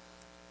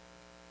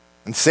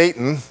 And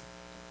Satan,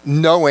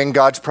 knowing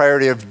God's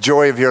priority of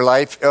joy of your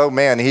life, oh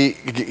man,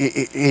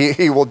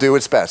 he will do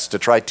its best to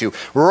try to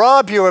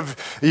rob you of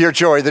your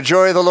joy. The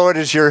joy of the Lord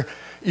is your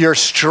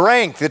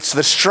strength. It's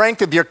the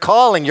strength of your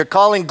calling. Your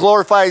calling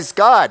glorifies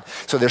God.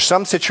 So there's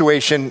some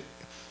situation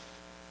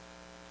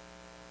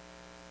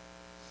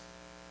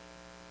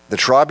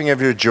that's robbing of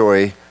your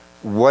joy.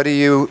 What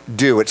do?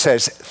 It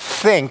says,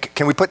 think.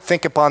 Can we put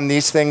think upon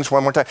these things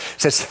one more time?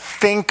 It says,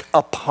 think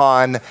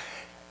upon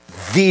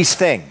these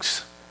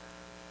things.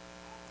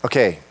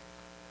 Okay.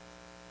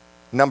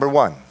 Number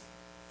one.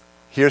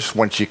 Here's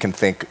what you can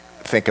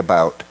think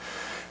about.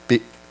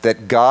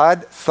 That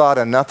God thought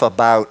enough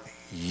about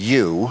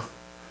you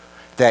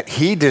that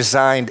he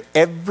designed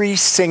every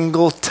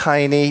single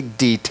tiny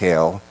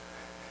detail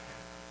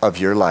of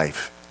your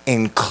life,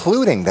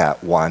 including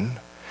that one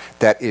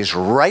that is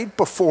right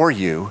before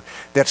you,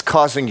 that's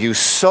causing you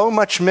so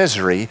much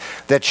misery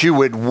that you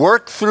would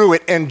work through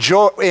it,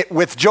 enjoy it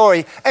with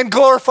joy, and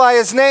glorify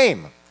his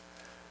name.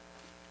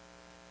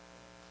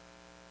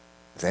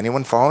 Is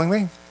anyone following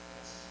me?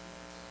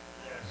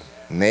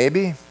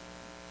 Maybe.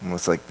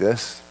 It's like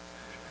this.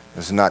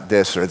 It's not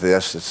this or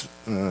this. It's.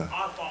 I'm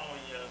following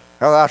you.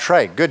 Oh, that's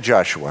right. Good,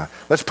 Joshua.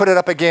 Let's put it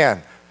up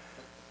again.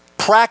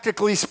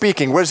 Practically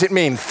speaking, what does it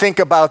mean? Think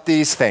about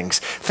these things.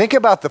 Think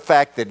about the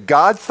fact that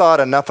God thought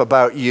enough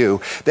about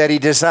you that he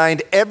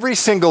designed every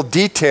single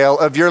detail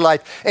of your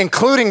life,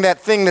 including that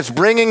thing that's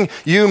bringing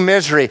you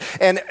misery.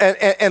 And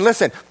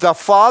listen, the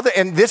Father,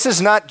 and this is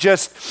not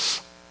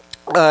just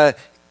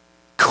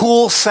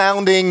cool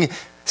sounding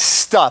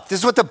stuff.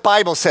 This is what the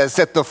Bible says,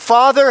 that the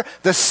Father,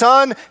 the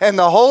Son, and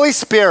the Holy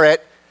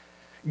Spirit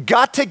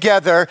got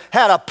together,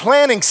 had a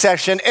planning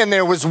session, and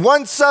there was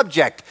one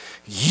subject,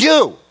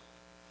 you.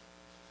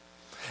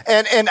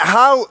 And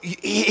how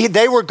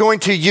they were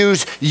going to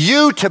use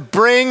you to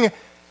bring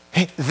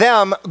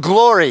them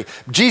glory.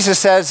 Jesus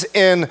says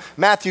in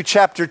Matthew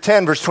chapter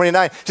 10, verse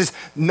 29, he says,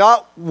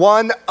 not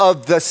one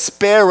of the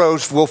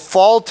sparrows will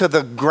fall to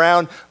the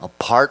ground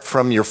apart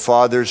from your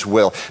Father's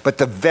will, but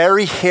the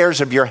very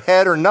hairs of your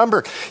head are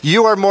numbered.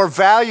 You are of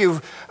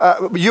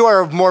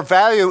more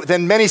value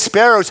than many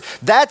sparrows.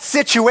 That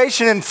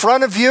situation in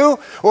front of you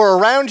or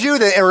around you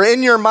or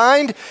in your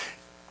mind,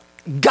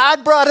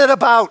 God brought it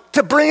about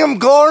to bring him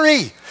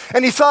glory.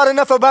 And he thought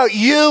enough about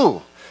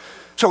you.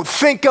 So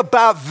think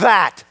about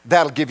that.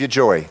 That'll give you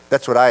joy.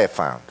 That's what I have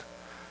found.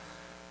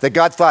 That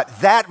God thought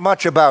that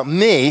much about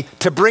me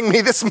to bring me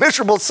this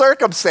miserable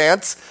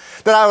circumstance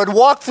that I would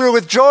walk through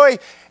with joy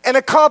and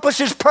accomplish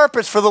his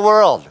purpose for the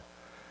world.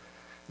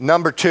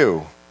 Number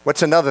two,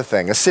 what's another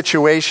thing? A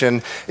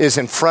situation is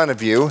in front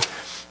of you.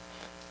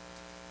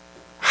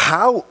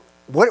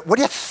 What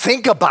do you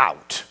think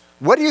about?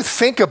 What do you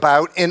think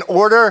about in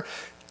order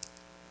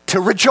to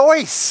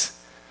rejoice?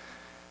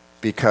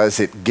 Because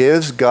it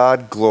gives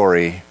God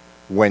glory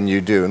when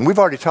you do. And we've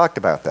already talked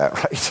about that,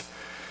 right?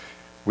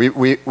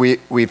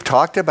 We've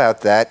talked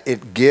about that.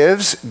 It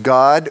gives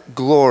God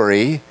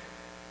glory.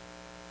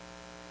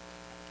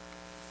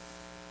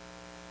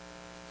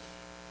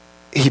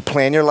 He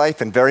planned your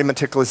life in very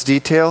meticulous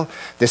detail.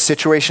 The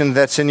situation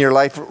that's in your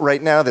life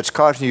right now that's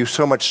causing you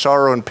so much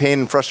sorrow and pain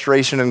and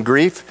frustration and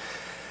grief,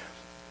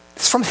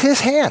 it's from his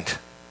hand.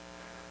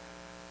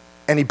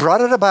 And he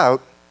brought it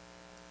about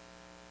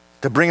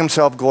to bring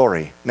himself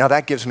glory. Now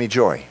that gives me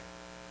joy.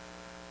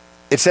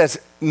 It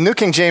says, New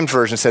King James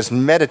Version says,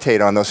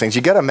 meditate on those things.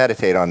 You got to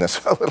meditate on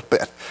this a little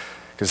bit.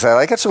 Because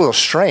that's a little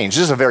strange.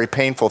 This is a very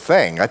painful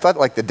thing. I thought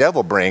like the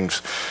devil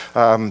brings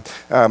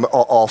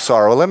all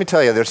sorrow. Well, let me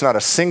tell you, there's not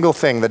a single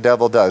thing the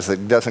devil does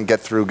that doesn't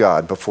get through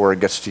God before it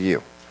gets to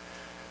you.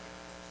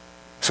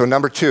 So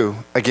number two,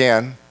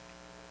 again,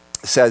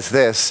 says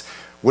this.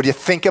 What do you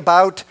think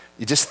about?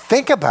 You just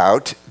think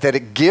about that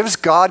it gives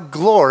God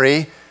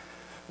glory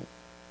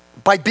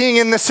by being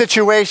in the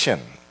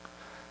situation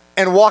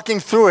and walking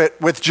through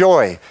it with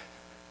joy.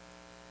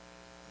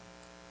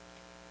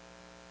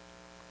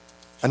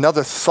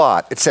 Another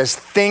thought, it says,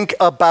 think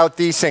about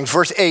these things.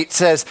 Verse 8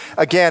 says,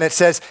 again, it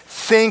says,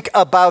 think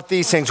about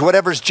these things.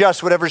 Whatever's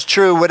just, whatever's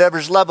true,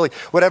 whatever's lovely,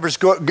 whatever's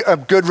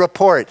good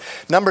report.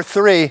 Number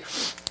three,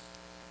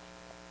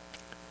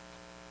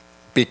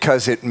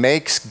 because it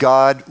makes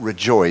God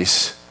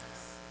rejoice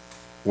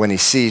when he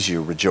sees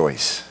you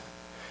rejoice.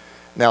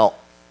 Now,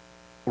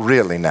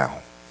 really now,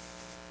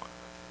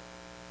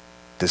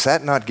 does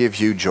that not give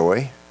you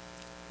joy?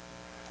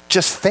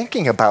 Just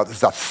thinking about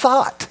the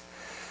thought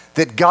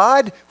that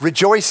God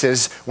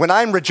rejoices when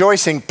I'm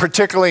rejoicing,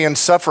 particularly in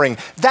suffering,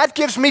 that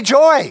gives me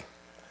joy.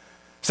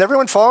 Is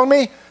everyone following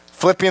me?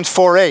 Philippians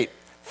 4:8.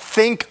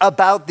 Think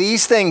about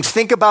these things.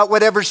 Think about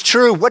whatever's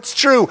true. What's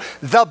true?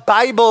 The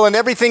Bible and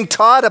everything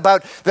taught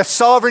about the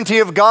sovereignty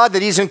of God,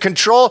 that he's in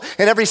control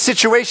in every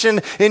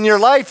situation in your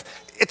life.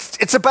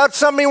 It's about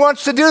something he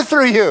wants to do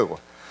through you.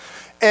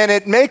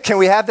 And can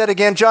we have that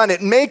again, John?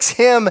 It makes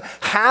him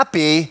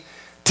happy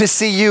to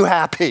see you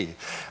happy.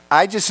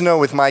 I just know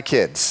with my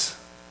kids,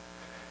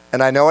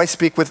 and I know I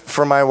speak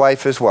for my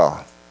wife as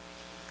well,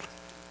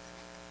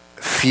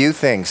 few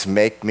things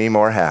make me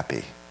more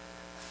happy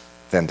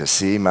than to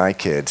see my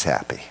kids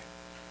happy.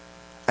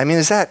 I mean,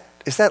 is that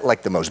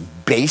like the most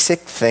basic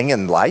thing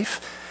in life?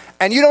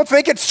 And you don't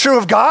think it's true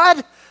of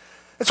God?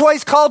 That's why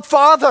he's called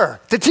Father,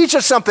 to teach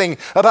us something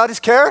about his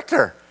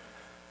character.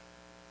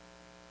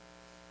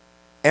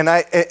 And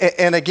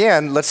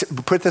again, let's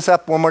put this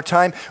up one more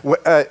time.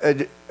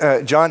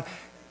 John,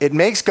 it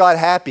makes God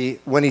happy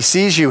when he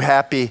sees you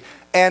happy,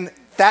 and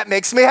that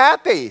makes me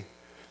happy.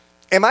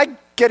 Am I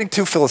getting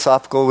too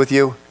philosophical with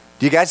you?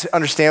 Do you guys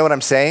understand what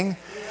I'm saying?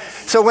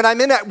 Yes. So when I'm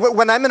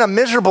in a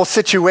miserable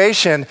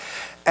situation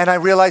and I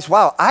realize,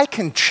 wow, I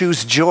can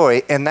choose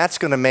joy and that's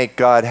going to make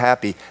God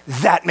happy,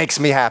 that makes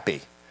me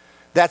happy.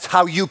 That's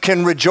how you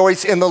can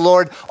rejoice in the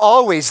Lord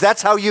always.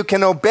 That's how you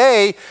can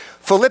obey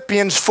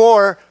Philippians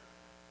 4,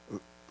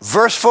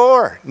 verse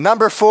 4,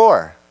 number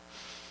 4.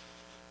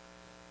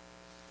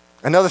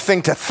 Another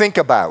thing to think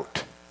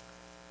about.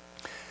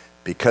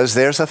 Because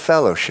there's a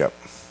fellowship,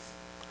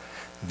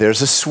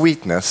 there's a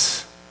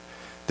sweetness,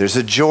 there's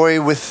a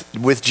joy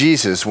with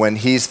Jesus when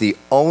he's the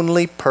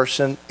only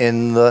person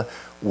in the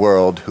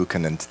world who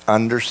can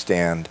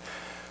understand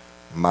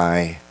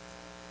my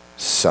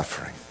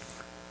suffering.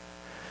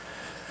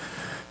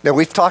 Now,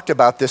 we've talked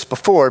about this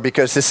before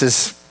because this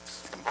is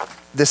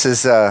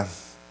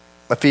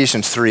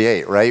Ephesians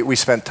 3:8, right? We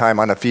spent time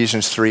on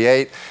Ephesians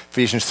 3:8.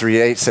 Ephesians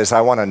 3:8 says,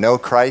 I want to know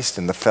Christ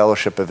and the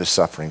fellowship of his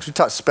sufferings. We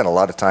spent a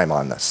lot of time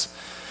on this,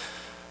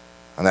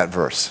 on that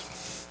verse.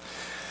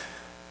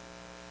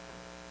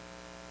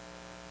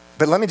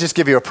 But let me just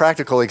give you a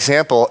practical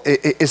example.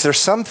 Is there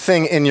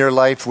something in your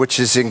life which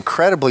is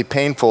incredibly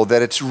painful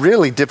that it's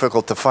really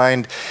difficult to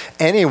find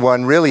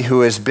anyone really who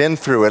has been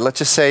through it? Let's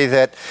just say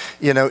that,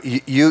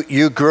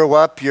 you grew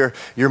up, your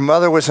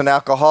mother was an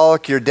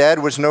alcoholic, your dad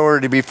was nowhere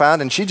to be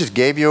found, and she just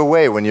gave you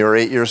away when you were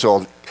 8 years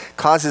old.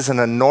 Causes an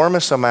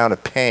enormous amount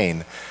of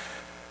pain.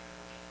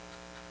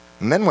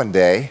 And then one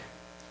day,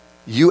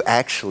 you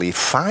actually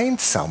find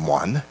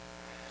someone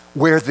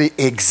where the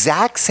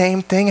exact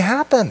same thing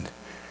happened.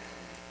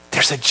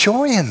 There's a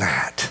joy in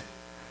that.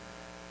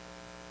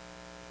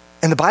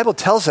 And the Bible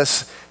tells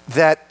us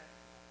that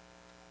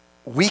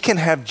we can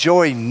have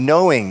joy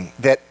knowing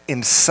that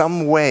in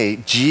some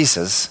way,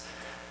 Jesus,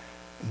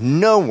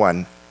 no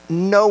one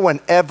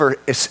ever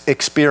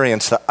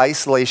experienced the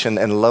isolation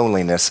and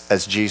loneliness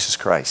as Jesus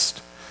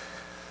Christ.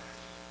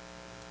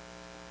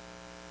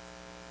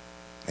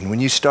 And when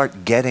you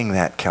start getting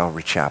that,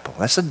 Calvary Chapel,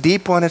 that's a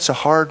deep one, it's a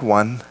hard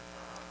one.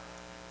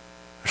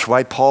 That's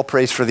why Paul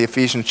prays for the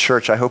Ephesian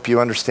church. I hope you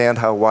understand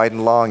how wide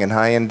and long and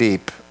high and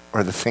deep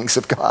are the things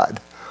of God.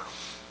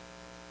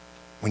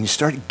 When you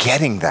start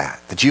getting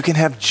that you can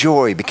have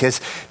joy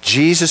because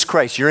Jesus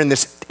Christ, you're in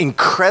this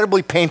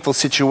incredibly painful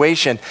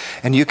situation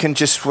and you can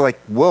just like,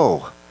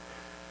 whoa,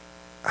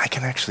 I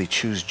can actually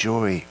choose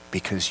joy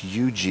because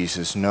you,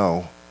 Jesus,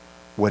 know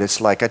what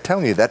it's like. I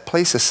tell you, that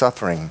place of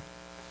suffering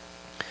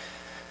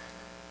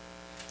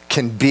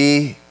can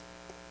be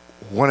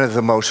one of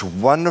the most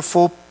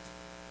wonderful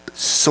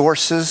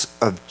sources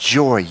of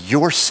joy,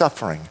 your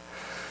suffering.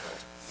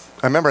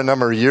 I remember a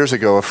number of years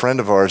ago, a friend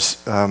of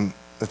ours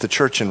at the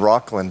church in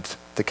Rockland,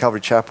 the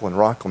Calvary Chapel in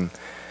Rockland,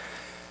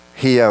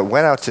 he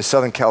went out to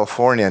Southern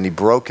California and he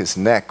broke his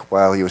neck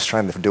while he was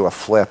trying to do a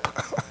flip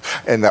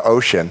in the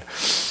ocean.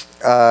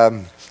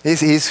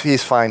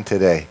 He's fine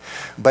today.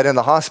 But in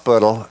the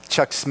hospital,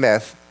 Chuck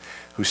Smith,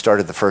 who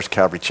started the first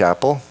Calvary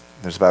Chapel,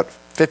 there's about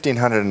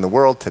 1,500 in the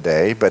world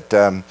today, but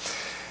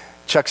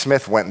Chuck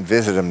Smith went and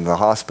visited him in the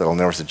hospital, and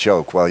there was a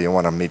joke. Well, you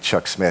want to meet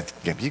Chuck Smith,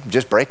 you can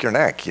just break your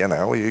neck, you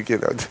know.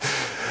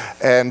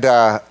 And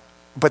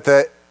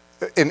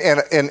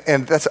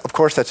that's, of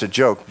course, that's a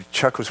joke.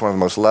 Chuck was one of the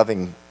most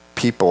loving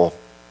people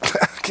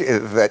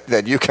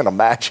that you can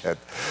imagine.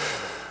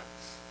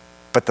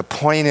 But the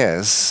point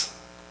is,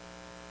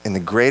 in the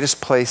greatest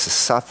place of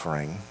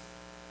suffering,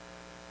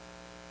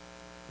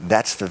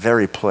 that's the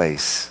very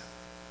place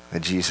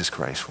that Jesus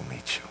Christ will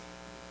meet you.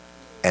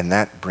 And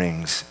that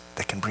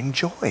can bring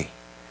joy.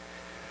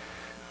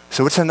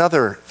 So it's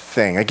another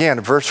thing. Again,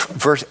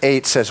 verse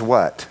 8 says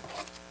what?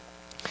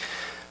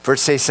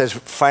 Verse 8 says,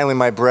 finally,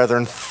 my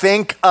brethren,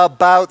 think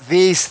about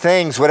these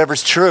things,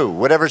 whatever's true,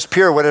 whatever's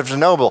pure, whatever's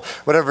noble,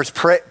 whatever's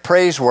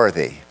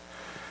praiseworthy.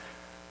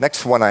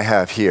 Next one I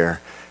have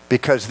here.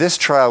 Because this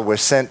trial was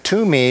sent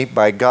to me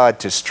by God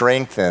to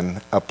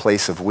strengthen a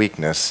place of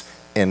weakness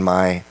in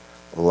my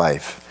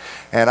life.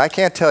 And I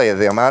can't tell you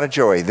the amount of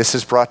joy this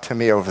has brought to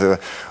me over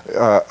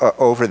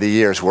the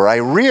years, where I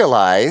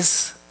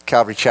realize,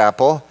 Calvary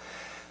Chapel,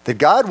 that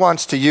God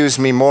wants to use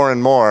me more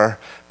and more,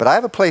 but I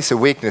have a place of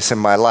weakness in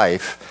my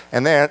life,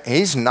 and then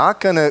I'm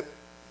not going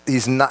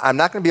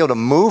to be able to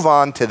move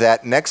on to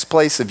that next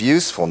place of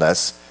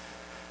usefulness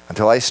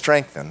until I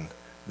strengthen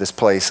this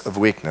place of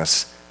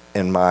weakness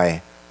in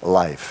my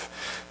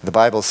life. The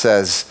Bible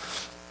says,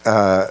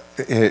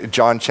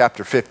 John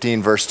chapter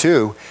 15, verse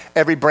 2,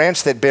 every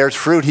branch that bears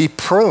fruit, he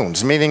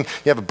prunes, meaning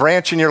you have a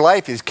branch in your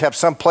life, he's kept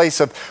some place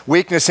of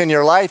weakness in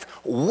your life,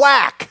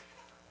 whack!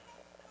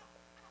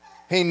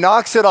 He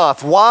knocks it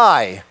off.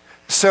 Why?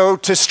 So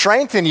to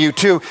strengthen you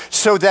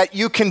so that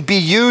you can be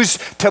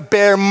used to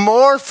bear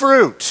more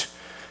fruit.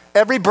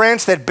 Every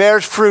branch that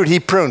bears fruit, he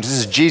prunes. This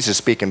is Jesus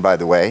speaking, by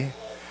the way.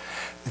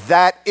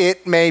 That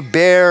it may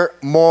bear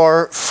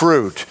more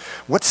fruit.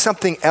 What's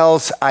something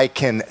else I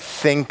can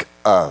think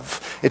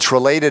of? It's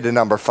related to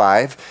number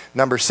 5.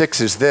 Number 6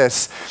 is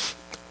this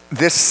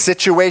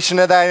situation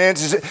that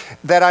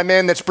I'm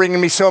in that's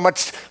bringing me so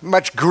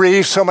much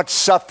grief, so much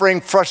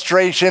suffering,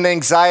 frustration,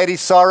 anxiety,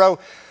 sorrow,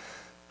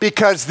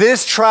 because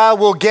this trial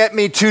will get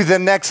me to the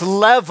next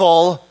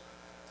level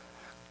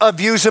of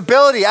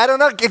usability. I don't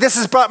know, this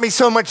has brought me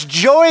so much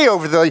joy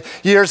over the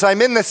years.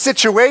 I'm in this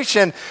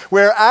situation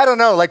where, I don't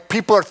know, like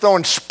people are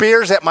throwing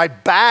spears at my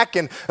back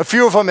and a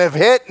few of them have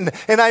hit,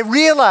 and I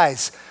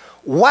realize,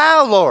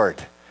 wow,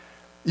 Lord,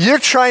 you're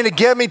trying to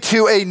get me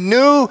to a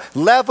new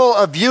level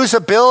of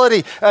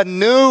usability, a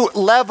new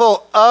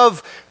level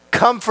of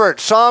comfort.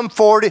 Psalm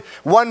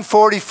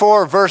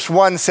 144 verse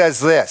 1 says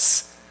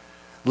this.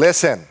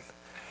 Listen,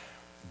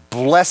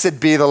 blessed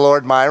be the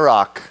Lord my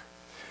rock,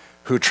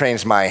 who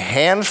trains my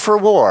hands for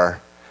war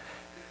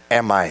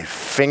and my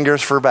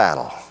fingers for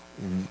battle.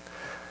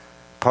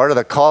 Part of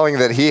the calling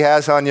that he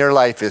has on your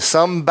life is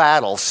some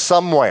battle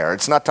somewhere.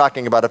 It's not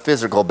talking about a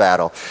physical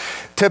battle.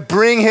 To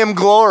bring him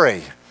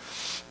glory.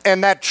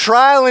 And that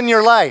trial in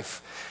your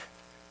life,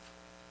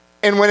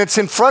 and when it's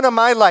in front of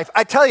my life,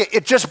 I tell you,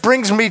 it just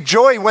brings me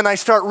joy when I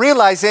start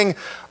realizing,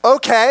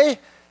 okay,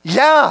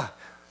 yeah,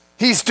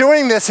 he's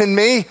doing this in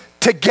me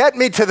to get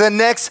me to the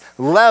next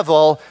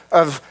level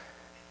of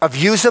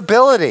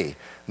usability.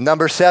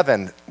 Number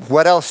 7,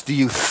 what else do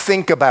you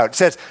think about? It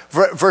says,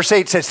 verse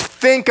 8 says,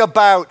 think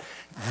about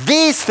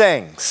these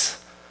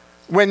things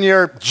when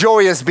your joy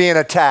is being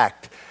attacked.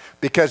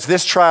 Because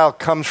this trial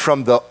comes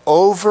from the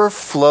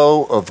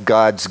overflow of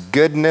God's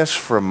goodness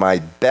for my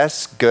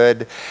best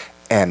good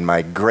and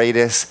my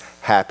greatest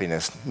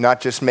happiness. Not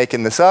just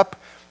making this up.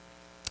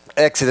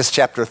 Exodus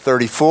chapter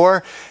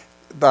 34,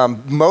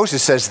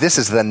 Moses says this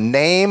is the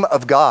name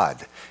of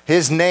God.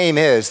 His name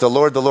is, the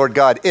Lord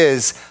God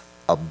is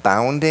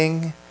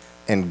abounding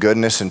in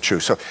goodness and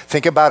truth. So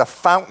think about a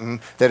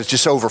fountain that is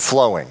just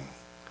overflowing.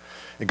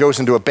 It goes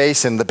into a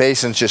basin, the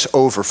basin's just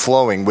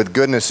overflowing with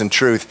goodness and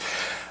truth.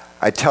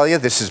 I tell you,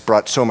 this has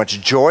brought so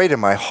much joy to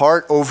my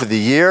heart over the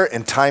year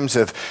in times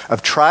of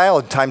trial,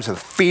 in times of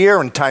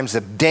fear, in times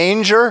of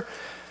danger.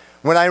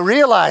 When I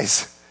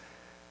realize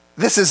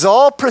this is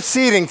all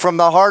proceeding from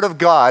the heart of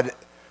God,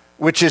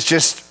 which is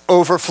just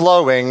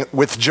overflowing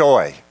with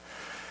joy.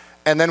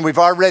 And then we've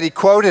already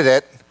quoted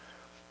it.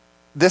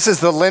 This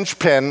is the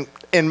linchpin,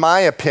 in my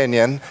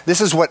opinion.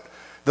 This is what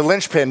the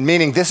linchpin,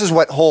 meaning this is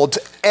what holds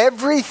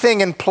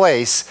everything in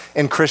place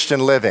in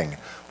Christian living.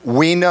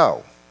 We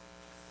know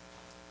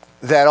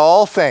that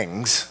all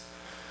things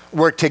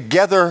work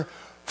together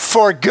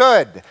for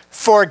good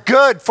to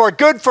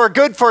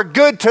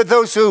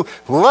those who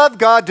love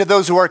God, to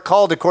those who are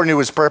called according to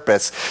his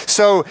purpose.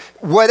 So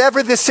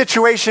whatever this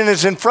situation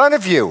is in front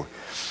of you,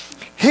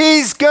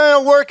 he's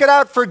going to work it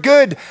out for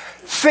good.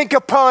 Think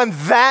upon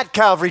that,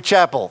 Calvary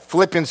Chapel,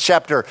 Philippians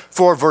chapter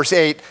 4, verse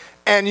 8,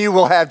 and you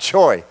will have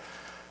joy.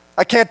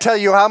 I can't tell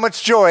you how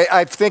much joy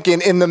I'm thinking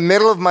in the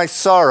middle of my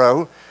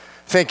sorrow,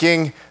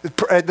 thinking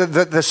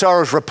the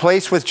sorrow is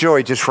replaced with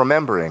joy, just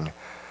remembering,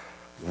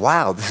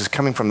 wow, this is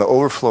coming from the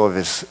overflow of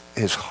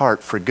his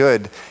heart for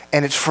good,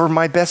 and it's for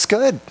my best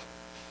good.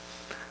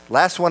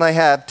 Last one I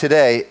have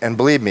today, and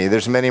believe me,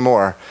 there's many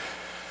more.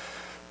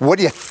 What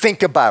do you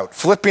think about?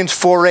 Philippians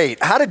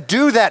 4:8. How to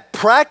do that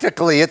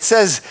practically. It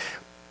says,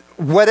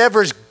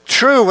 whatever's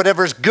true,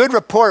 whatever's good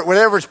report,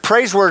 whatever's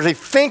praiseworthy,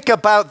 think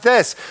about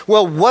this.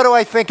 Well, what do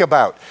I think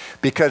about?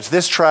 Because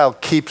this trial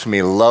keeps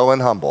me low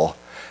and humble,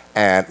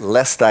 and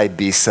lest I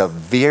be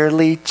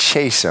severely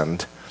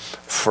chastened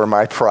for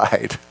my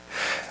pride.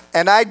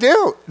 And I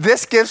do.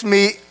 This gives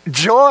me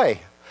joy.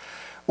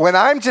 When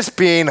I'm just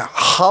being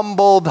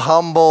humble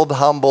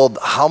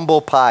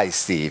pie,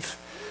 Steve,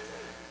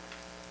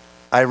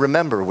 I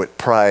remember what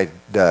pride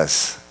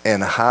does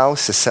and how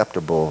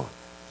susceptible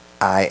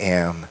I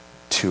am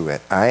to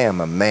it. I am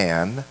a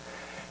man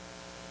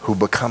who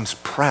becomes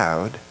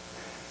proud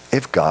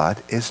if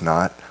God is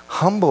not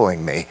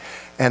humbling me.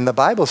 And the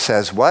Bible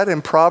says what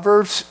in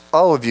Proverbs?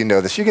 All of you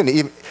know this.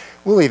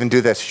 We'll even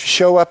do this.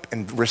 Show up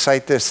and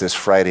recite this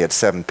Friday at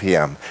 7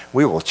 p.m.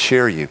 We will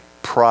cheer you.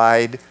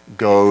 Pride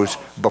goes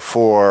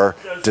before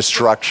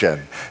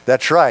destruction.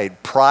 That's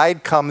right.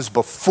 Pride comes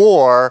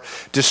before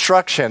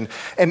destruction.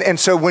 And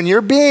so when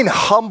you're being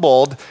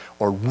humbled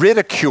or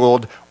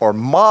ridiculed or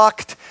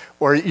mocked,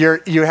 or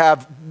you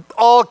have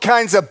all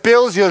kinds of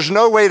bills, there's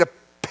no way to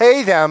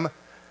pay them,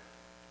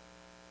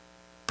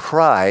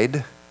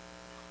 pride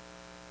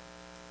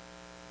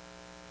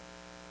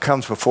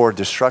comes before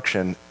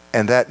destruction,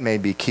 and that may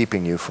be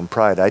keeping you from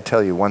pride. I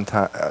tell you one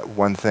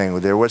thing.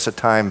 There was a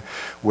time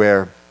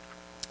where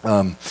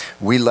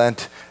we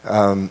lent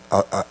a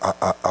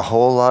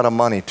whole lot of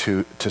money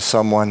to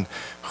someone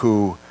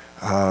who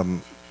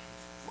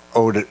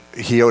owed a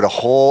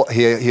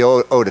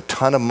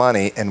ton of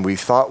money, and we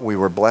thought we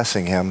were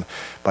blessing him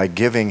by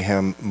giving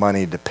him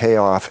money to pay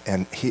off.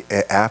 And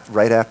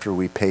right after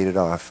we paid it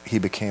off, he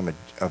became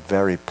a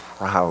very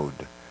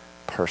proud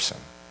person.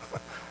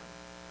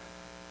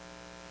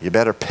 You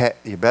better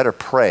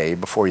pray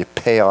before you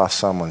pay off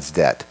someone's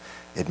debt.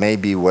 It may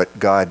be what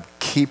God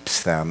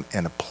keeps them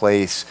in a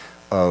place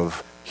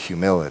of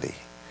humility.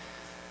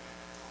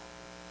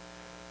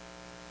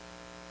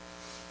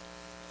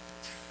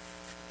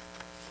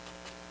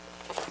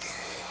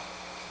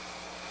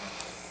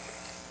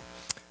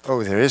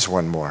 Oh, there is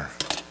one more.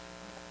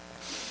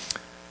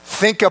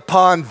 Think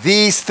upon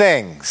these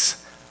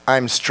things.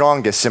 I'm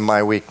strongest in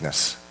my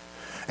weakness.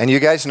 And you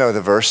guys know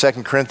the verse,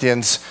 2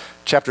 Corinthians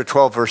chapter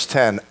 12, verse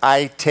 10.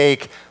 I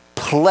take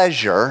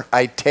pleasure,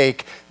 I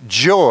take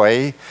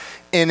joy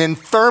in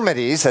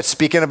infirmities, that's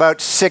speaking about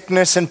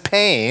sickness and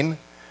pain,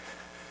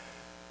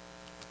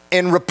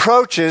 in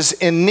reproaches,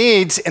 in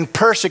needs, in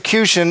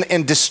persecution,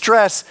 in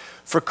distress,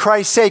 for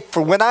Christ's sake.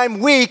 For when I'm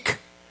weak,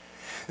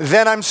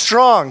 then I'm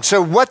strong.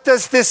 So what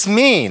does this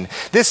mean?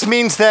 This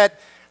means that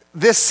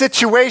this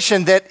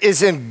situation that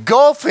is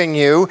engulfing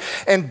you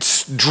and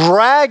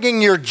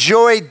dragging your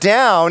joy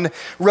down,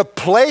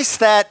 replace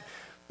that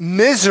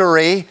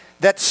misery,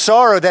 that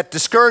sorrow, that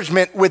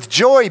discouragement with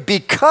joy,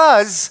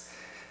 because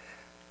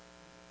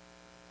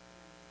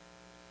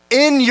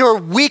in your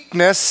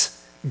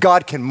weakness,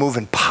 God can move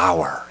in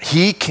power.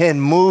 He can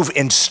move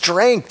in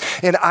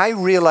strength. And I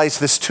realize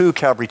this too,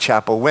 Calvary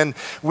Chapel. When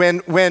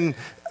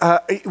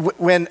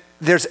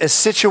there's a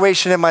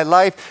situation in my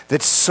life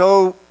that's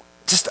so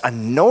just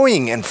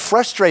annoying and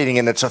frustrating,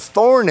 and it's a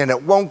thorn and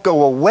it won't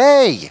go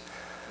away,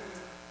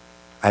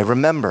 I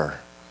remember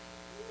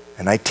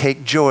and I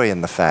take joy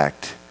in the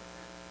fact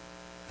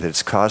that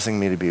it's causing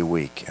me to be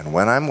weak. And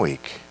when I'm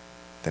weak,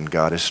 then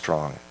God is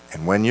strong.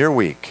 And when you're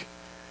weak,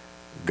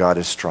 God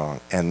is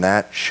strong. And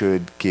that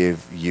should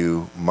give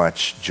you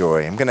much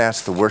joy. I'm going to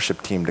ask the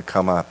worship team to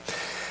come up.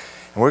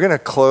 And we're going to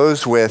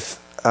close with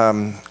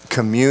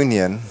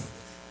communion.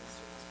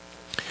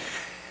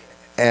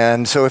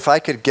 And so if I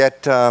could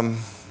get the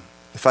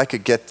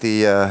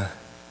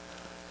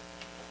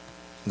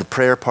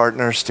prayer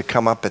partners to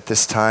come up at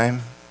this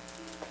time,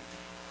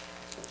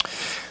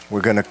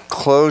 we're going to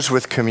close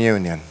with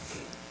communion.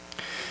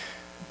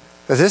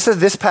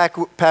 This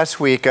past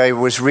week, I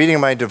was reading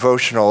my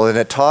devotional, and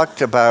it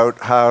talked about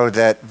how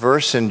that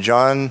verse in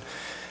John,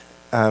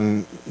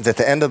 at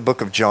the end of the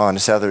book of John,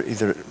 it's either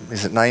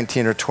is it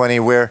 19 or 20,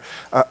 where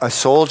a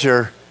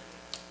soldier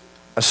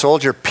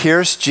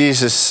pierced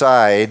Jesus'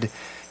 side,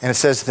 and it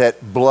says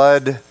that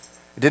blood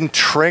it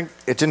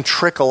didn't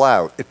trickle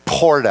out; it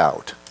poured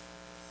out.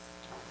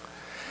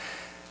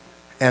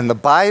 And the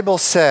Bible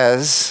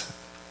says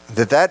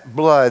that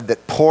blood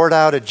that poured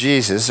out of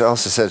Jesus, it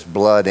also says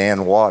blood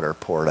and water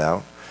poured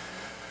out.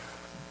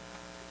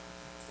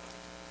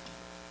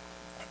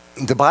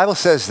 The Bible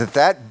says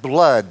that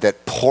blood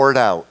that poured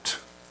out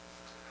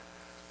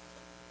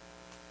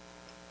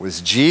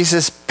was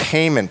Jesus'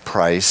 payment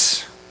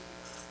price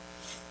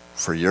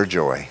for your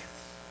joy.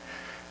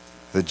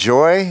 The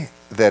joy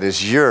that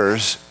is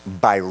yours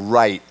by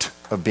right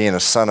of being a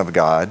son of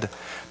God,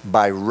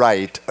 by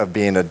right of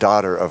being a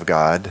daughter of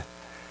God.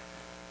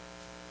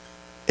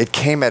 It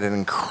came at an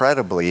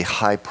incredibly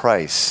high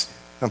price.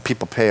 You know,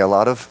 people pay a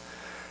lot of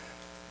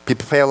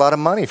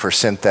money for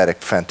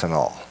synthetic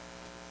fentanyl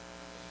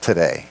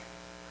today.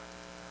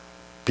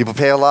 People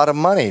pay a lot of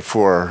money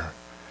for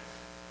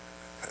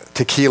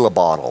tequila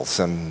bottles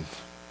and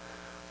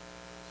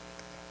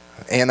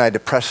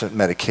antidepressant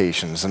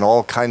medications and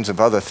all kinds of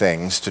other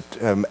things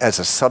as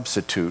a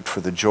substitute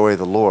for the joy of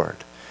the Lord.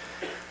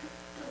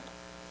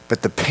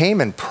 But the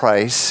payment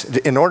price,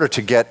 in order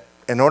to get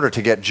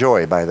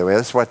joy, by the way,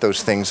 that's what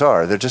those things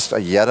are. They're just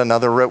yet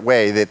another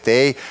way that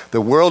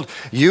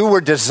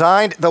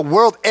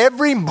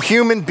every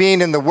human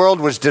being in the world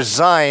was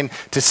designed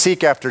to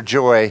seek after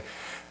joy.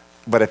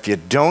 But if you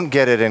don't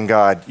get it in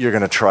God, you're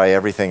going to try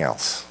everything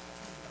else.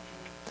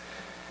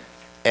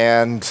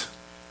 And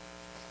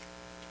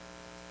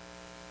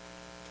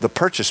the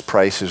purchase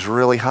price is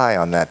really high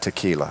on that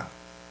tequila,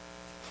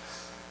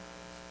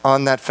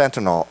 on that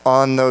fentanyl,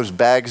 on those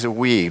bags of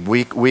weed,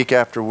 week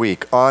after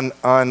week, on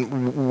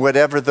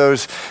whatever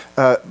those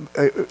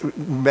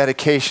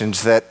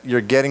medications that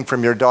you're getting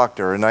from your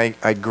doctor. And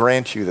I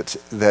grant you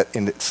that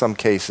in some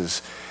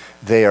cases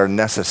they are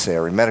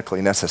necessary,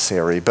 medically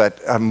necessary, but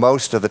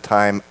most of the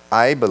time,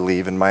 I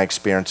believe, in my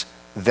experience,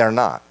 they're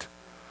not.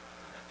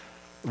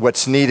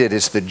 What's needed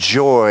is the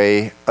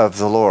joy of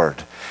the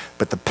Lord.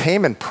 But the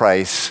payment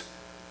price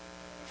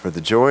for the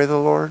joy of the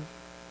Lord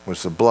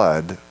was the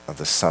blood of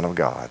the Son of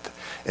God.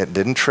 It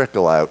didn't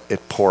trickle out,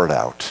 it poured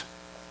out.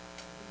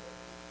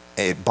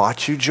 It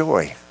bought you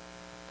joy.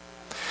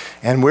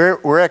 And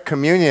we're at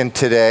communion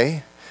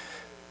today.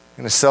 We're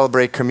going to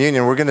celebrate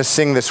communion. We're going to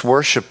sing this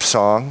worship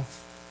song.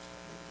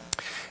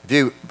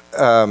 We're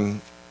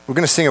going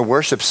to sing a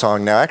worship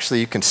song now.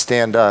 Actually, you can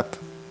stand up.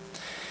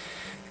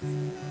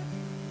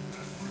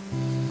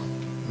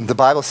 The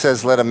Bible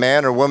says, let a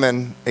man or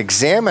woman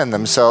examine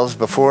themselves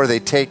before they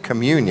take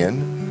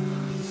communion.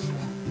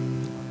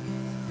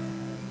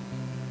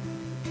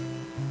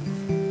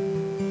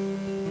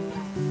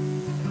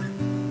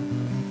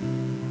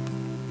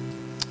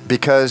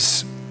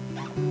 Because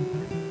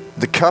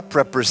the cup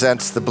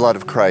represents the blood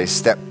of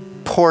Christ that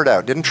poured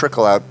out, didn't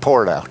trickle out,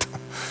 poured out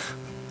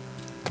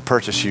to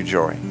purchase you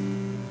joy.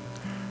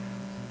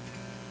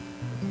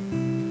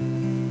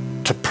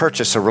 To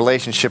purchase a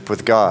relationship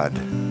with God.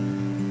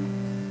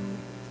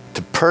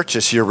 To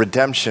purchase your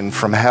redemption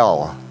from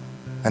hell,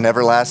 an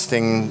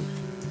everlasting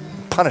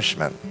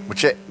punishment,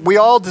 which we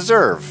all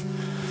deserve.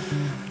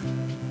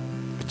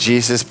 But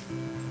Jesus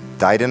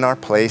died in our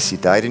place. He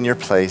died in your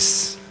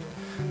place.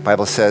 The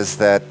Bible says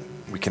that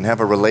we can have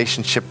a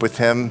relationship with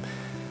him,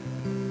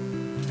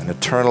 an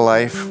eternal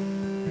life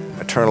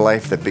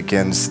that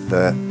begins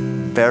the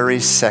very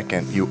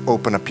second you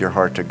open up your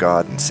heart to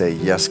God and say,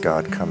 yes,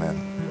 God, come in.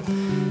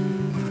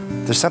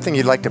 If there's something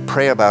you'd like to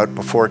pray about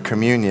before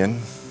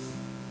communion,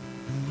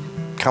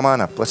 come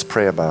on up, let's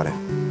pray about it.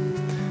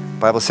 The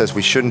Bible says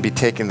we shouldn't be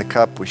taking the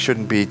cup, we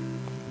shouldn't be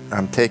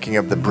taking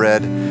of the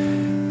bread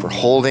for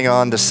holding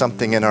on to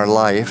something in our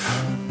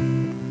life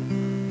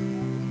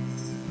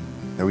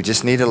that we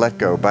just need to let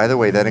go. By the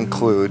way, that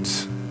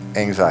includes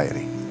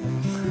anxiety.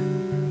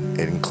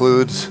 It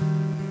includes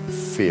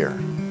fear.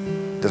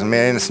 Doesn't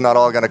mean it's not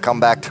all going to come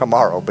back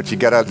tomorrow, but you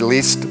got to at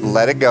least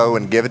let it go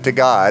and give it to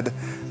God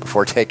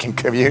before taking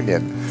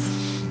communion.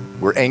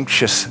 We're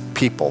anxious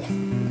people.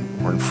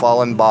 We're in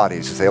fallen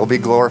bodies. They'll be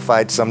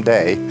glorified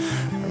someday.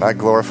 We're not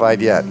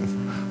glorified yet.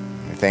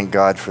 We thank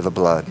God for the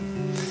blood.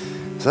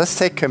 So let's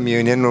take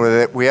communion.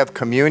 We have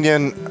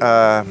communion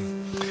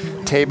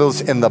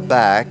tables in the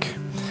back.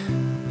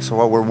 So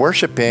while we're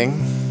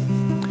worshiping,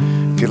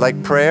 if you'd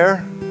like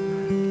prayer,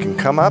 you can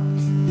come up.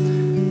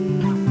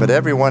 But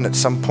everyone at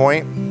some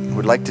point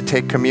would like to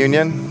take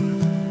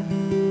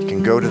communion, you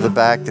can go to the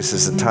back. This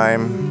is the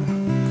time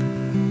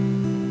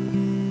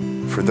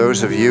for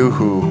those of you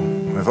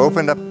who have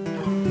opened up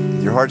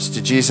your hearts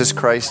to Jesus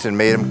Christ and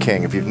made him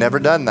king. If you've never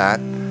done that,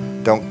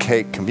 don't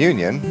take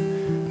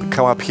communion.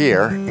 Come up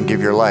here and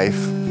give your life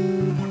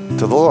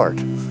to the Lord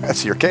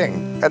as your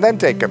king, and then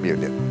take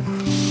communion.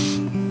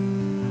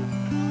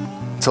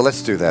 So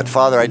let's do that.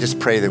 Father, I just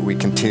pray that we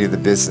continue the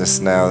business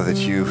now that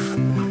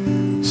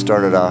you've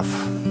started off.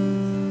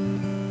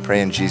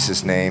 Pray in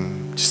Jesus'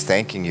 name, just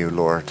thanking you,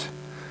 Lord.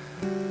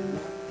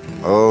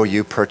 Oh,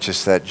 you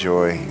purchased that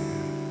joy.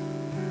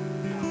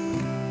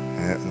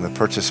 And the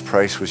purchase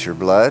price was your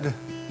blood.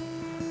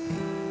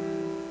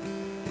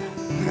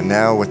 And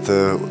now what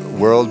the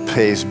world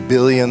pays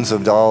billions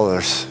of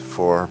dollars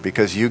for,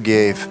 because you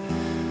gave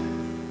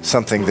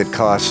something that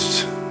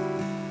cost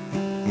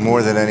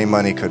more than any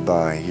money could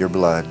buy, your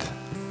blood.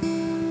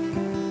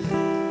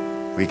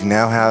 We can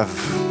now have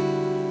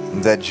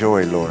that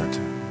joy, Lord.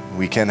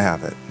 We can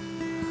have it.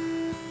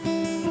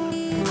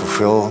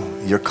 Fulfill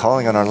your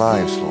calling on our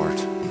lives, Lord.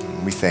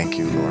 We thank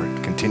you,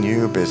 Lord. Continue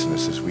your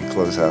business as we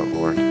close out,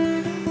 Lord,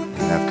 and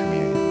have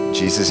communion. In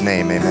Jesus'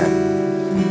 name, amen.